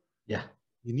somebody. Yeah.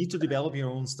 You need to develop your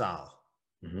own style.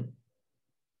 Mm-hmm.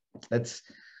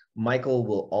 Michael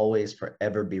will always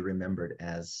forever be remembered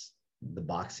as the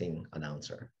boxing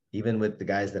announcer, even with the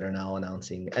guys that are now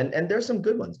announcing. And there's some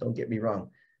good ones, don't get me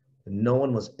wrong. No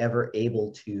one was ever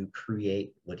able to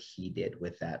create what he did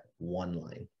with that one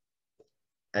line.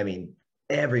 I mean,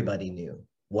 everybody knew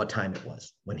what time it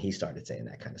was when he started saying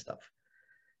that kind of stuff.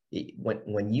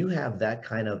 When you have that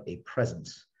kind of a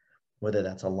presence, whether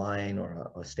that's a line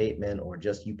or a statement or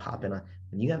just you pop in,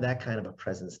 when you have that kind of a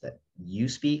presence that you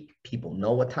speak, people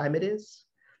know what time it is,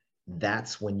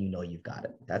 that's when you know you've got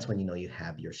it. That's when you know you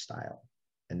have your style.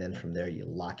 And then from there, you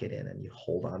lock it in and you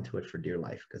hold on to it for dear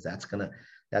life, because that's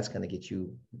gonna get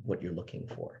you what you're looking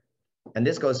for. And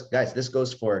this goes, guys, this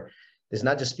is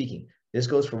not just speaking. This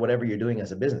goes for whatever you're doing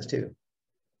as a business too.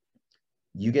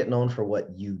 You get known for what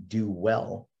you do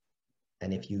well.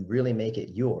 And if you really make it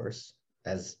yours,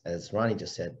 as Ronnie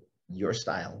just said, your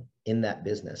style in that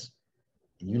business,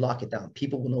 and you lock it down,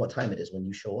 people will know what time it is when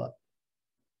you show up.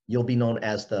 You'll be known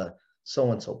as the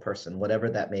so-and-so person, whatever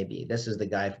that may be. This is the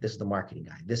guy, this is the marketing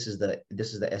guy, this is the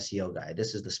SEO guy,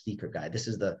 this is the speaker guy, this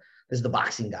is the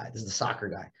boxing guy, this is the soccer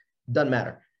guy. Doesn't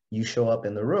matter. You show up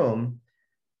in the room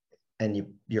and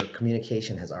your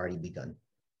communication has already begun,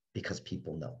 because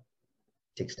people know.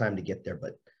 It takes time to get there,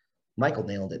 but Michael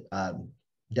nailed it.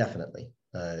 Definitely.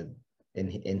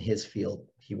 In his field,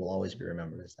 he will always be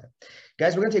remembered as that.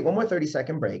 Guys, we're going to take one more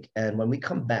 30-second break. And when we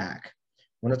come back,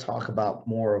 we're going to talk about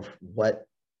more of what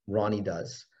Ronnie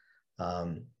does,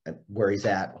 where he's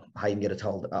at, how you can get a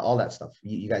toll, all that stuff.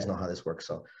 You guys know how this works.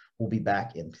 So we'll be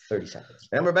back in 30 seconds.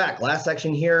 And we're back. Last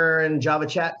section here in Java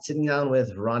Chat, sitting down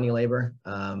with Ronnie Labor.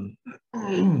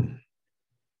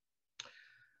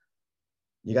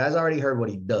 You guys already heard what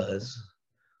he does.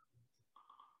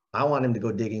 I want him to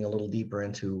go digging a little deeper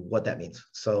into what that means.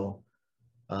 So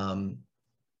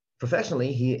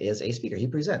professionally, he is a speaker. He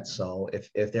presents. So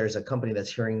if there's a company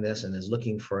that's hearing this and is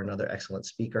looking for another excellent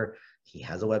speaker, he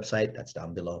has a website that's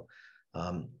down below.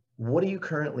 What are you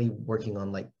currently working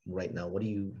on, like right now?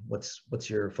 What's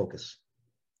your focus?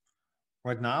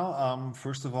 Right now,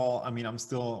 first of all, I mean, I'm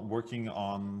still working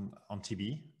on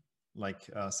TV, like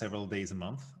several days a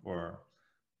month or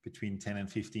between 10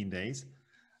 and 15 days.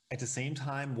 At the same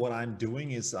time, what I'm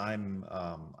doing is I'm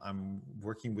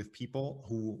working with people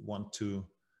who want to,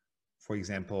 for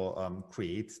example,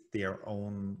 create their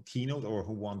own keynote, or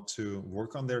who want to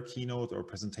work on their keynote or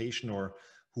presentation, or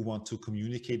who want to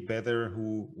communicate better,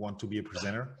 who want to be a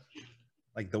presenter,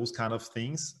 like those kind of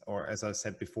things. Or as I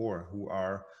said before, who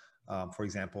are, for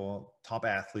example, top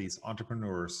athletes,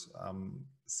 entrepreneurs,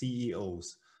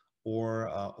 CEOs, or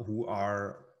who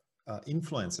are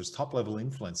influencers, top level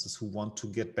influencers who want to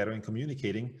get better in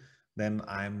communicating. Then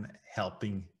I'm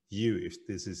helping you if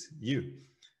this is you.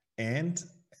 And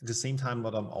at the same time,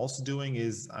 what I'm also doing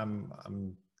is I'm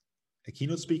a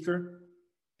keynote speaker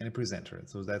and a presenter.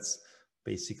 So that's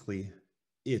basically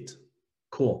it.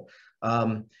 Cool.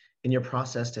 In your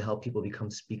process to help people become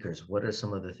speakers, what are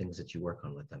some of the things that you work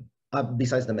on with them?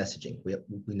 Besides the messaging,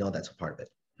 we know that's a part of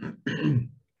it.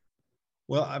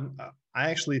 Well, I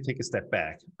actually take a step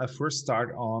back. I first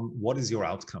start on what is your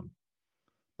outcome?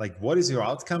 Like, what is your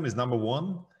outcome is number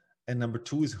one. And number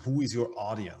two is, who is your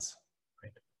audience?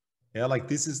 Right. Yeah, like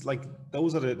this is like,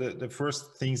 those are the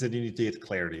first things that you need to get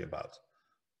clarity about.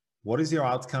 What is your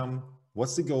outcome?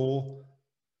 What's the goal?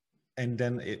 And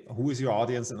then who is your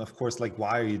audience? And of course, like,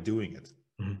 why are you doing it?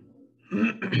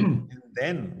 And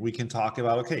then we can talk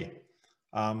about, okay,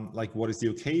 like what is the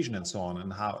occasion and so on,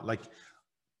 and how, like,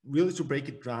 really to break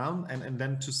it down, and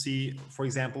then to see, for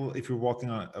example, if you're working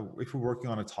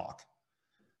on a talk,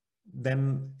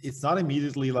 then it's not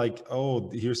immediately like, oh,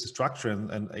 here's the structure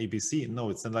and ABC.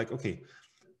 No, it's then like, okay,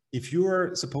 if you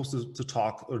are supposed to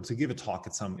talk or to give a talk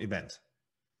at some event,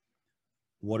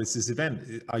 what is this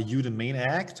event? Are you the main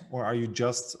act, or are you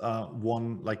just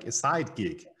one, like a side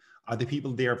gig? Are the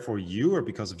people there for you, or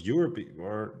because of you,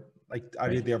 or like, are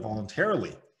they there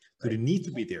voluntarily? Do they need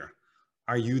to be there?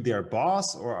 Are you their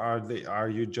boss, or are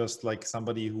you just like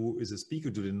somebody who is a speaker?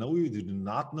 Do they know you? Do they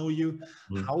not know you?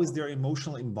 How is their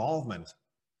emotional involvement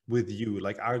with you?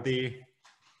 Like, are they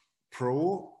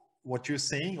pro what you're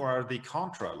saying, or are they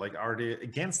contra? Like, are they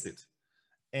against it?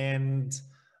 And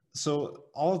so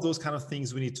all of those kind of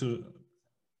things we need to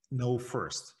know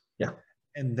first. Yeah.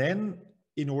 And then,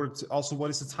 in order to also, what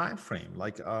is the time frame?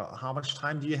 Like, how much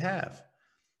time do you have?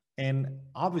 And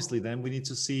obviously then we need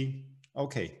to see,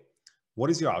 okay, what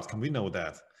is your outcome? We know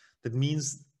that. That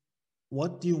means,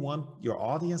 what do you want your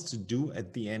audience to do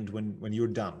at the end when you're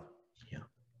done? Yeah.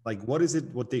 Like, what is it,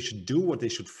 what they should do, what they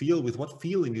should feel, with what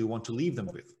feeling you want to leave them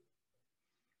with?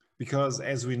 Because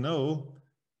as we know,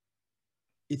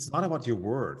 it's not about your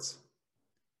words.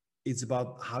 It's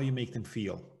about how you make them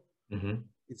feel.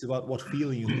 It's about what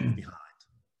feeling you leave behind.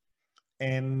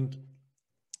 And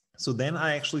so then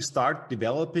I actually start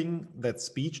developing that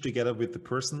speech together with the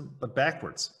person, but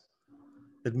backwards.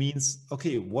 That means,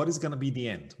 okay, what is going to be the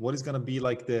end? What is going to be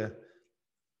like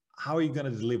how are you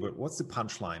going to deliver it? What's the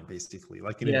punchline, basically,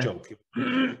 like in a joke?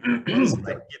 What is it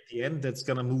at the end that's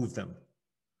going to move them?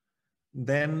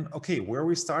 Then, okay, where are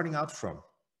we starting out from?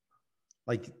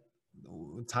 Like,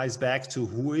 it ties back to,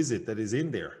 who is it that is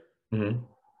in there?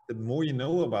 The more you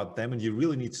know about them, and you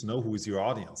really need to know who is your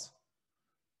audience,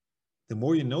 the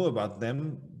more you know about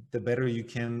them, the better you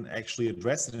can actually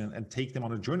address it and take them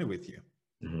on a journey with you.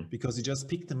 Because you just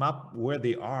pick them up where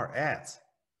they are at.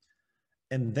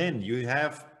 And then you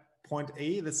have point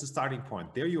A, that's the starting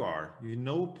point. There you are. You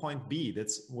know point B,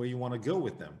 that's where you want to go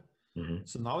with them.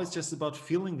 So now it's just about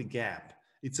filling the gap.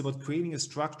 It's about creating a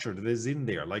structure that is in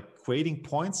there, like creating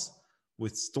points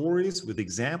with stories, with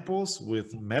examples,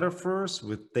 with metaphors,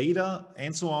 with data,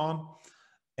 and so on.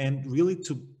 And really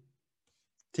to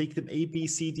take them A, B,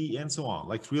 C, D, and so on.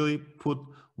 Like, really put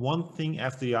one thing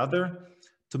after the other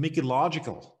to make it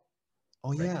logical.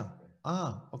 Oh yeah,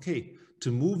 okay.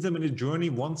 To move them in a journey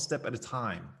one step at a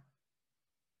time.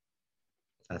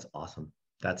 That's awesome.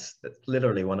 That's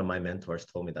literally, one of my mentors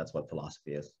told me that's what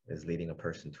philosophy is leading a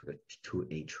person to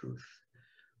a truth,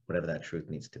 whatever that truth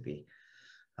needs to be.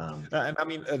 And I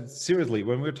mean, seriously,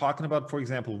 when we're talking about, for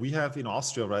example, we have in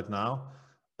Austria right now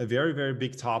a very, very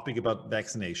big topic about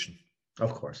vaccination.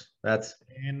 Of course, that's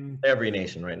in every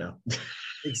nation right now.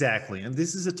 Exactly. And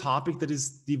this is a topic that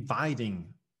is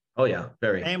dividing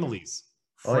families,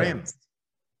 friends,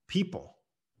 people.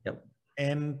 Yep.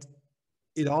 And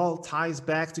it all ties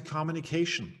back to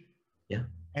communication. Yeah.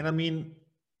 And I mean,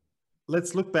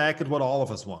 let's look back at what all of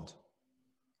us want.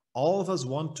 all of us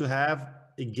want to have,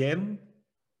 again,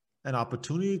 an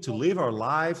opportunity to live our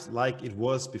lives like it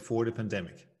was before the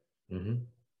pandemic.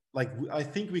 Like, I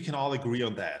think we can all agree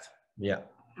on that. Yeah.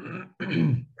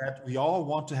 That we all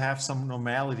want to have some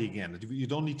normality again. You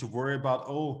don't need to worry about,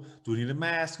 oh, do we need a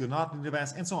mask? Do we not need a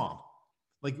mask? And so on.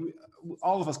 Like,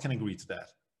 all of us can agree to that.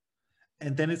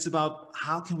 And then it's about,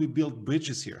 how can we build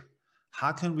bridges here?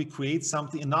 How can we create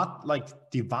something, and not like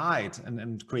divide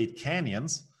and create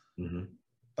canyons,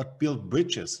 but build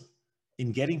bridges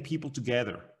in getting people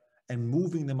together and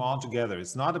moving them on together.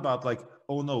 It's not about like,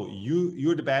 oh no,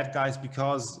 you're the bad guys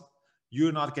because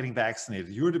you're not getting vaccinated.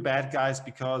 You're the bad guys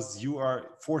because you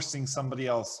are forcing somebody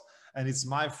else, and it's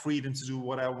my freedom to do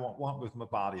what I want with my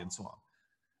body, and so on.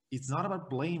 It's not about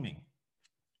blaming.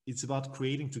 It's about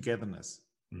creating togetherness,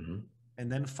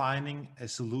 and then finding a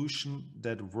solution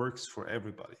that works for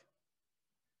everybody.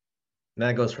 And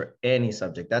that goes for any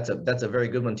subject. That's a very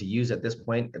good one to use at this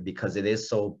point, because it is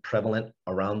so prevalent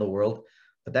around the world.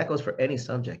 But that goes for any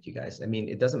subject, you guys. I mean,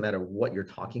 it doesn't matter what you're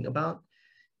talking about.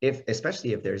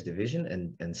 Especially if there's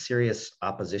division and serious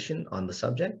opposition on the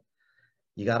subject,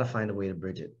 you got to find a way to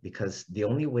bridge it, because the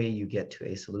only way you get to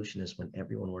a solution is when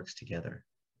everyone works together.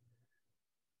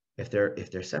 If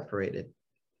they're separated,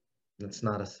 that's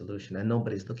not a solution, and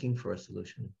nobody's looking for a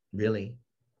solution, really.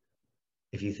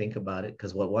 If you think about it,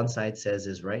 because what one side says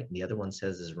is right and the other one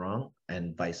says is wrong,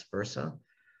 and vice versa,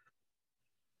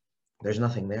 there's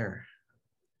nothing there.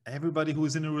 Everybody who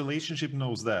is in a relationship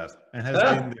knows that and has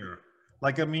been there.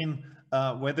 Like, I mean,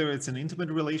 whether it's an intimate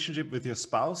relationship with your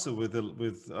spouse or with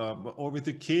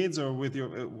your kids, or with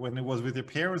when it was with your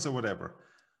parents or whatever,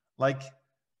 like,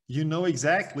 you know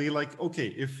exactly, like, okay,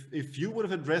 if you would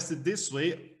have addressed it this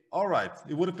way, all right,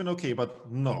 it would have been okay,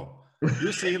 but no.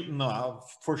 You say no,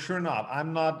 for sure not.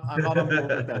 I'm not on board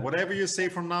with that. Whatever you say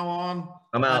from now on,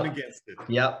 I'm out. I'm against it.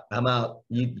 Yep, I'm out.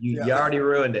 You already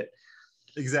ruined it.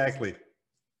 Exactly.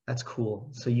 That's cool.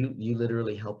 So you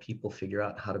literally help people figure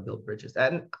out how to build bridges.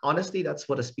 And honestly, that's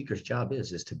what a speaker's job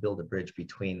is to build a bridge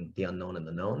between the unknown and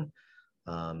the known,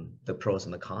 the pros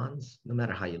and the cons. No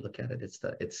matter how you look at it,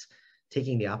 it's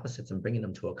taking the opposites and bringing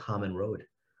them to a common road.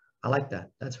 I like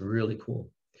that. That's really cool.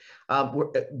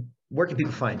 Where can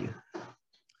people find you?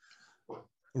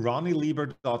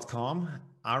 RonnieLieber.com,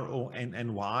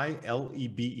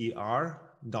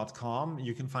 RonnyLeber.com.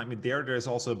 You can find me there. There's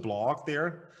also a blog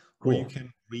there where you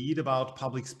can read about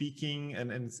public speaking,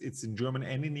 and it's in German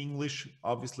and in English,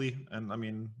 obviously. And I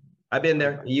mean, I've been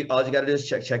there. All you got to do is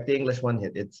check the English one.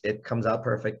 It comes out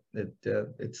perfect.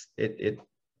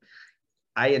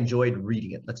 I enjoyed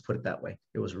reading it. Let's put it that way.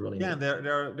 It was really neat.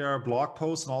 There are blog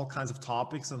posts on all kinds of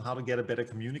topics on how to get a better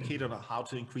communicator, on how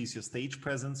to increase your stage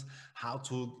presence, how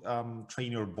to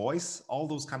train your voice, all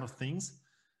those kind of things,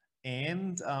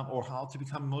 and or how to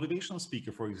become a motivational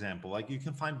speaker, for example. Like, you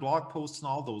can find blog posts on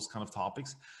all those kind of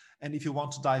topics. And if you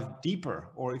want to dive deeper,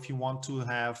 or if you want to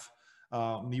have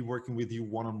me working with you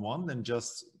one-on-one, then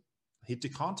just hit the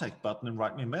contact button and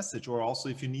write me a message. Or also,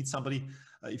 if you need somebody,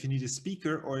 if you need a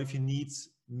speaker, or if you need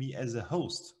me as a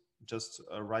host, just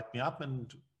write me up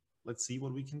and let's see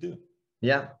what we can do.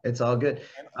 Yeah, it's all good.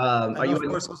 And are you of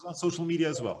course on social media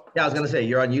as well? Yeah, I was going to say,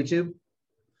 you're on YouTube?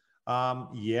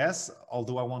 Yes,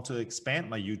 although I want to expand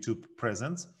my YouTube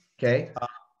presence. Okay.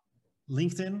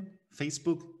 LinkedIn,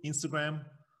 Facebook, Instagram,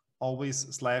 always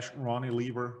 /Ronnie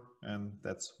Lieber. And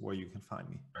that's where you can find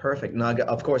me. Perfect. Now,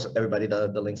 of course, everybody, the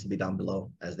links will be down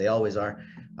below, as they always are.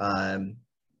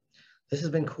 This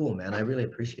has been cool, man. I really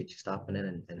appreciate you stopping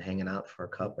in and hanging out for a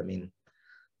cup. I mean,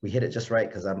 we hit it just right,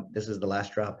 because this is the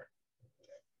last drop.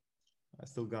 I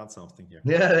still got something here.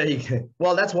 Yeah, there you go.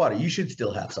 Well, that's water. You should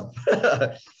still have some.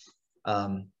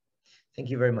 Thank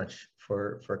you very much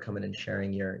for coming and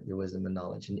sharing your wisdom and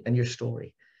knowledge and your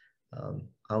story. I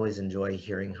always enjoy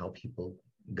hearing how people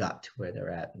got to where they're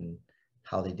at and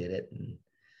how they did it, and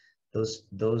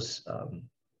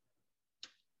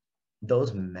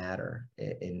those matter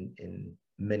in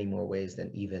many more ways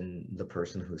than even the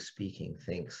person who's speaking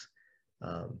thinks.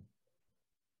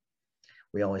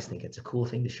 We always think it's a cool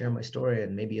thing to share my story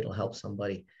and maybe it'll help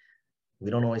somebody.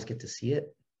 We don't always get to see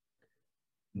it,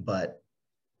 but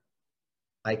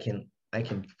I can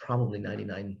probably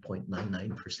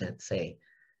 99.99% say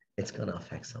it's going to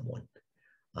affect someone.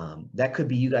 That could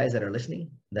be you guys that are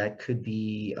listening. That could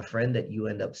be a friend that you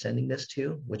end up sending this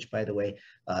to, which, by the way,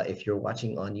 if you're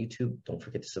watching on YouTube, don't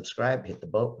forget to subscribe. Hit the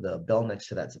bell next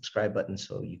to that subscribe button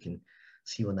so you can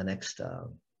see when the next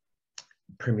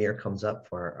premiere comes up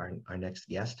for our next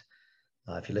guest.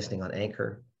 If you're listening on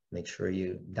Anchor, make sure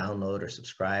you download or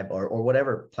subscribe, or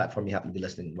whatever platform you happen to be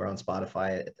listening. We're on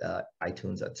Spotify,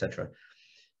 iTunes, etc.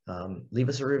 leave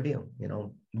us a review,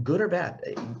 good or bad.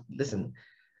 Listen,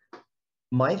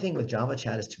 my thing with Java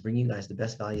Chat is to bring you guys the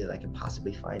best value that I can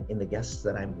possibly find in the guests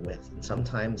that I'm with. And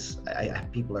sometimes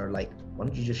people are like, why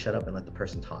don't you just shut up and let the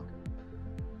person talk?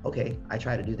 Okay, I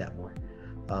try to do that more.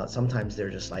 Sometimes they're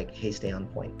just like, hey, stay on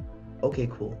point. Okay,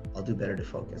 cool. I'll do better to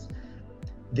focus.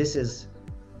 This is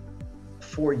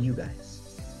for you guys.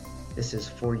 This is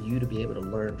for you to be able to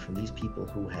learn from these people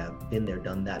who have been there,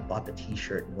 done that, bought the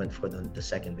t-shirt and went for the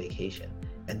second vacation,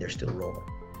 and they're still rolling.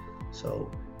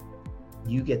 So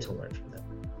you get to learn from them.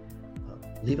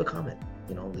 Leave a comment,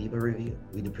 leave a review.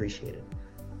 We'd appreciate it.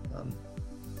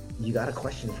 You got a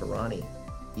question for Ronnie,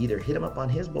 either hit him up on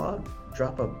his blog,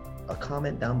 drop a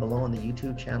comment down below on the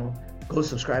YouTube channel, go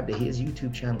subscribe to his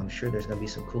YouTube channel. I'm sure there's gonna be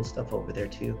some cool stuff over there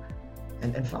too.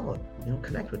 And follow him,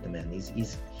 connect with the man.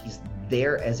 He's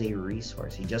there as a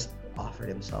resource. He just offered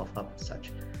himself up as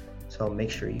such. So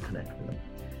make sure you connect with him.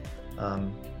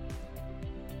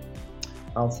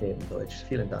 I'll say it in Deutsch.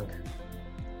 Vielen Dank.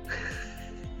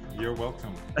 You're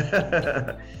welcome.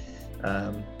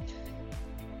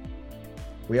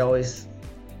 We always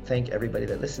thank everybody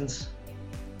that listens.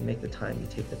 You make the time, you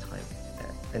take the time.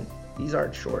 And these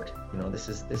aren't short. This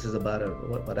is about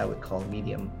what I would call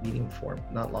medium form,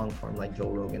 not long form like Joe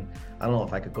Rogan. I don't know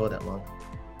if I could go that long.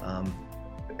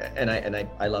 And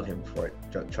I love him for it.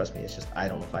 Trust me, it's just I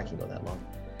don't know if I can go that long.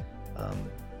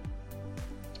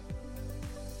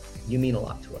 You mean a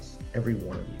lot to us, every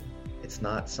one of you. It's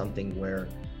not something where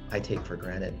I take for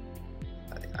granted.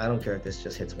 I don't care if this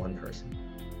just hits one person.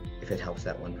 If it helps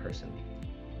that one person,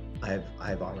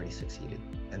 I've already succeeded,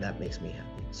 and that makes me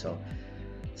happy. So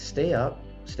stay up,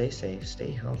 stay safe,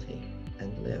 stay healthy,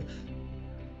 and live.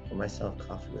 For myself,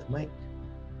 Coffee with Mike,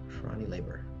 for Ronnie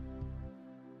Labor.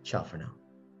 Ciao for now.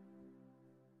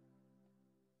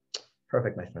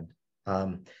 Perfect, my friend.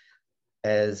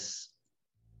 As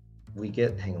we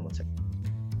get, hang on one second.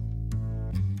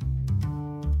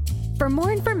 For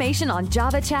more information on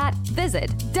Java Chat, visit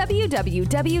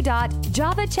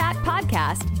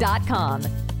www.javachatpodcast.com.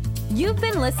 You've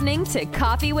been listening to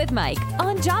Coffee with Mike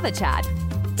on Java Chat.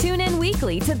 Tune in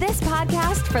weekly to this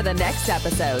podcast for the next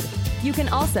episode. You can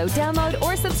also download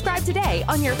or subscribe today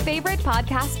on your favorite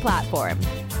podcast platform.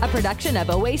 A production of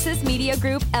Oasis Media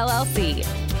Group, LLC.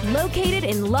 Located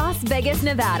in Las Vegas,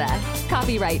 Nevada.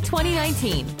 Copyright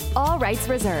 2019. All rights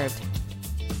reserved.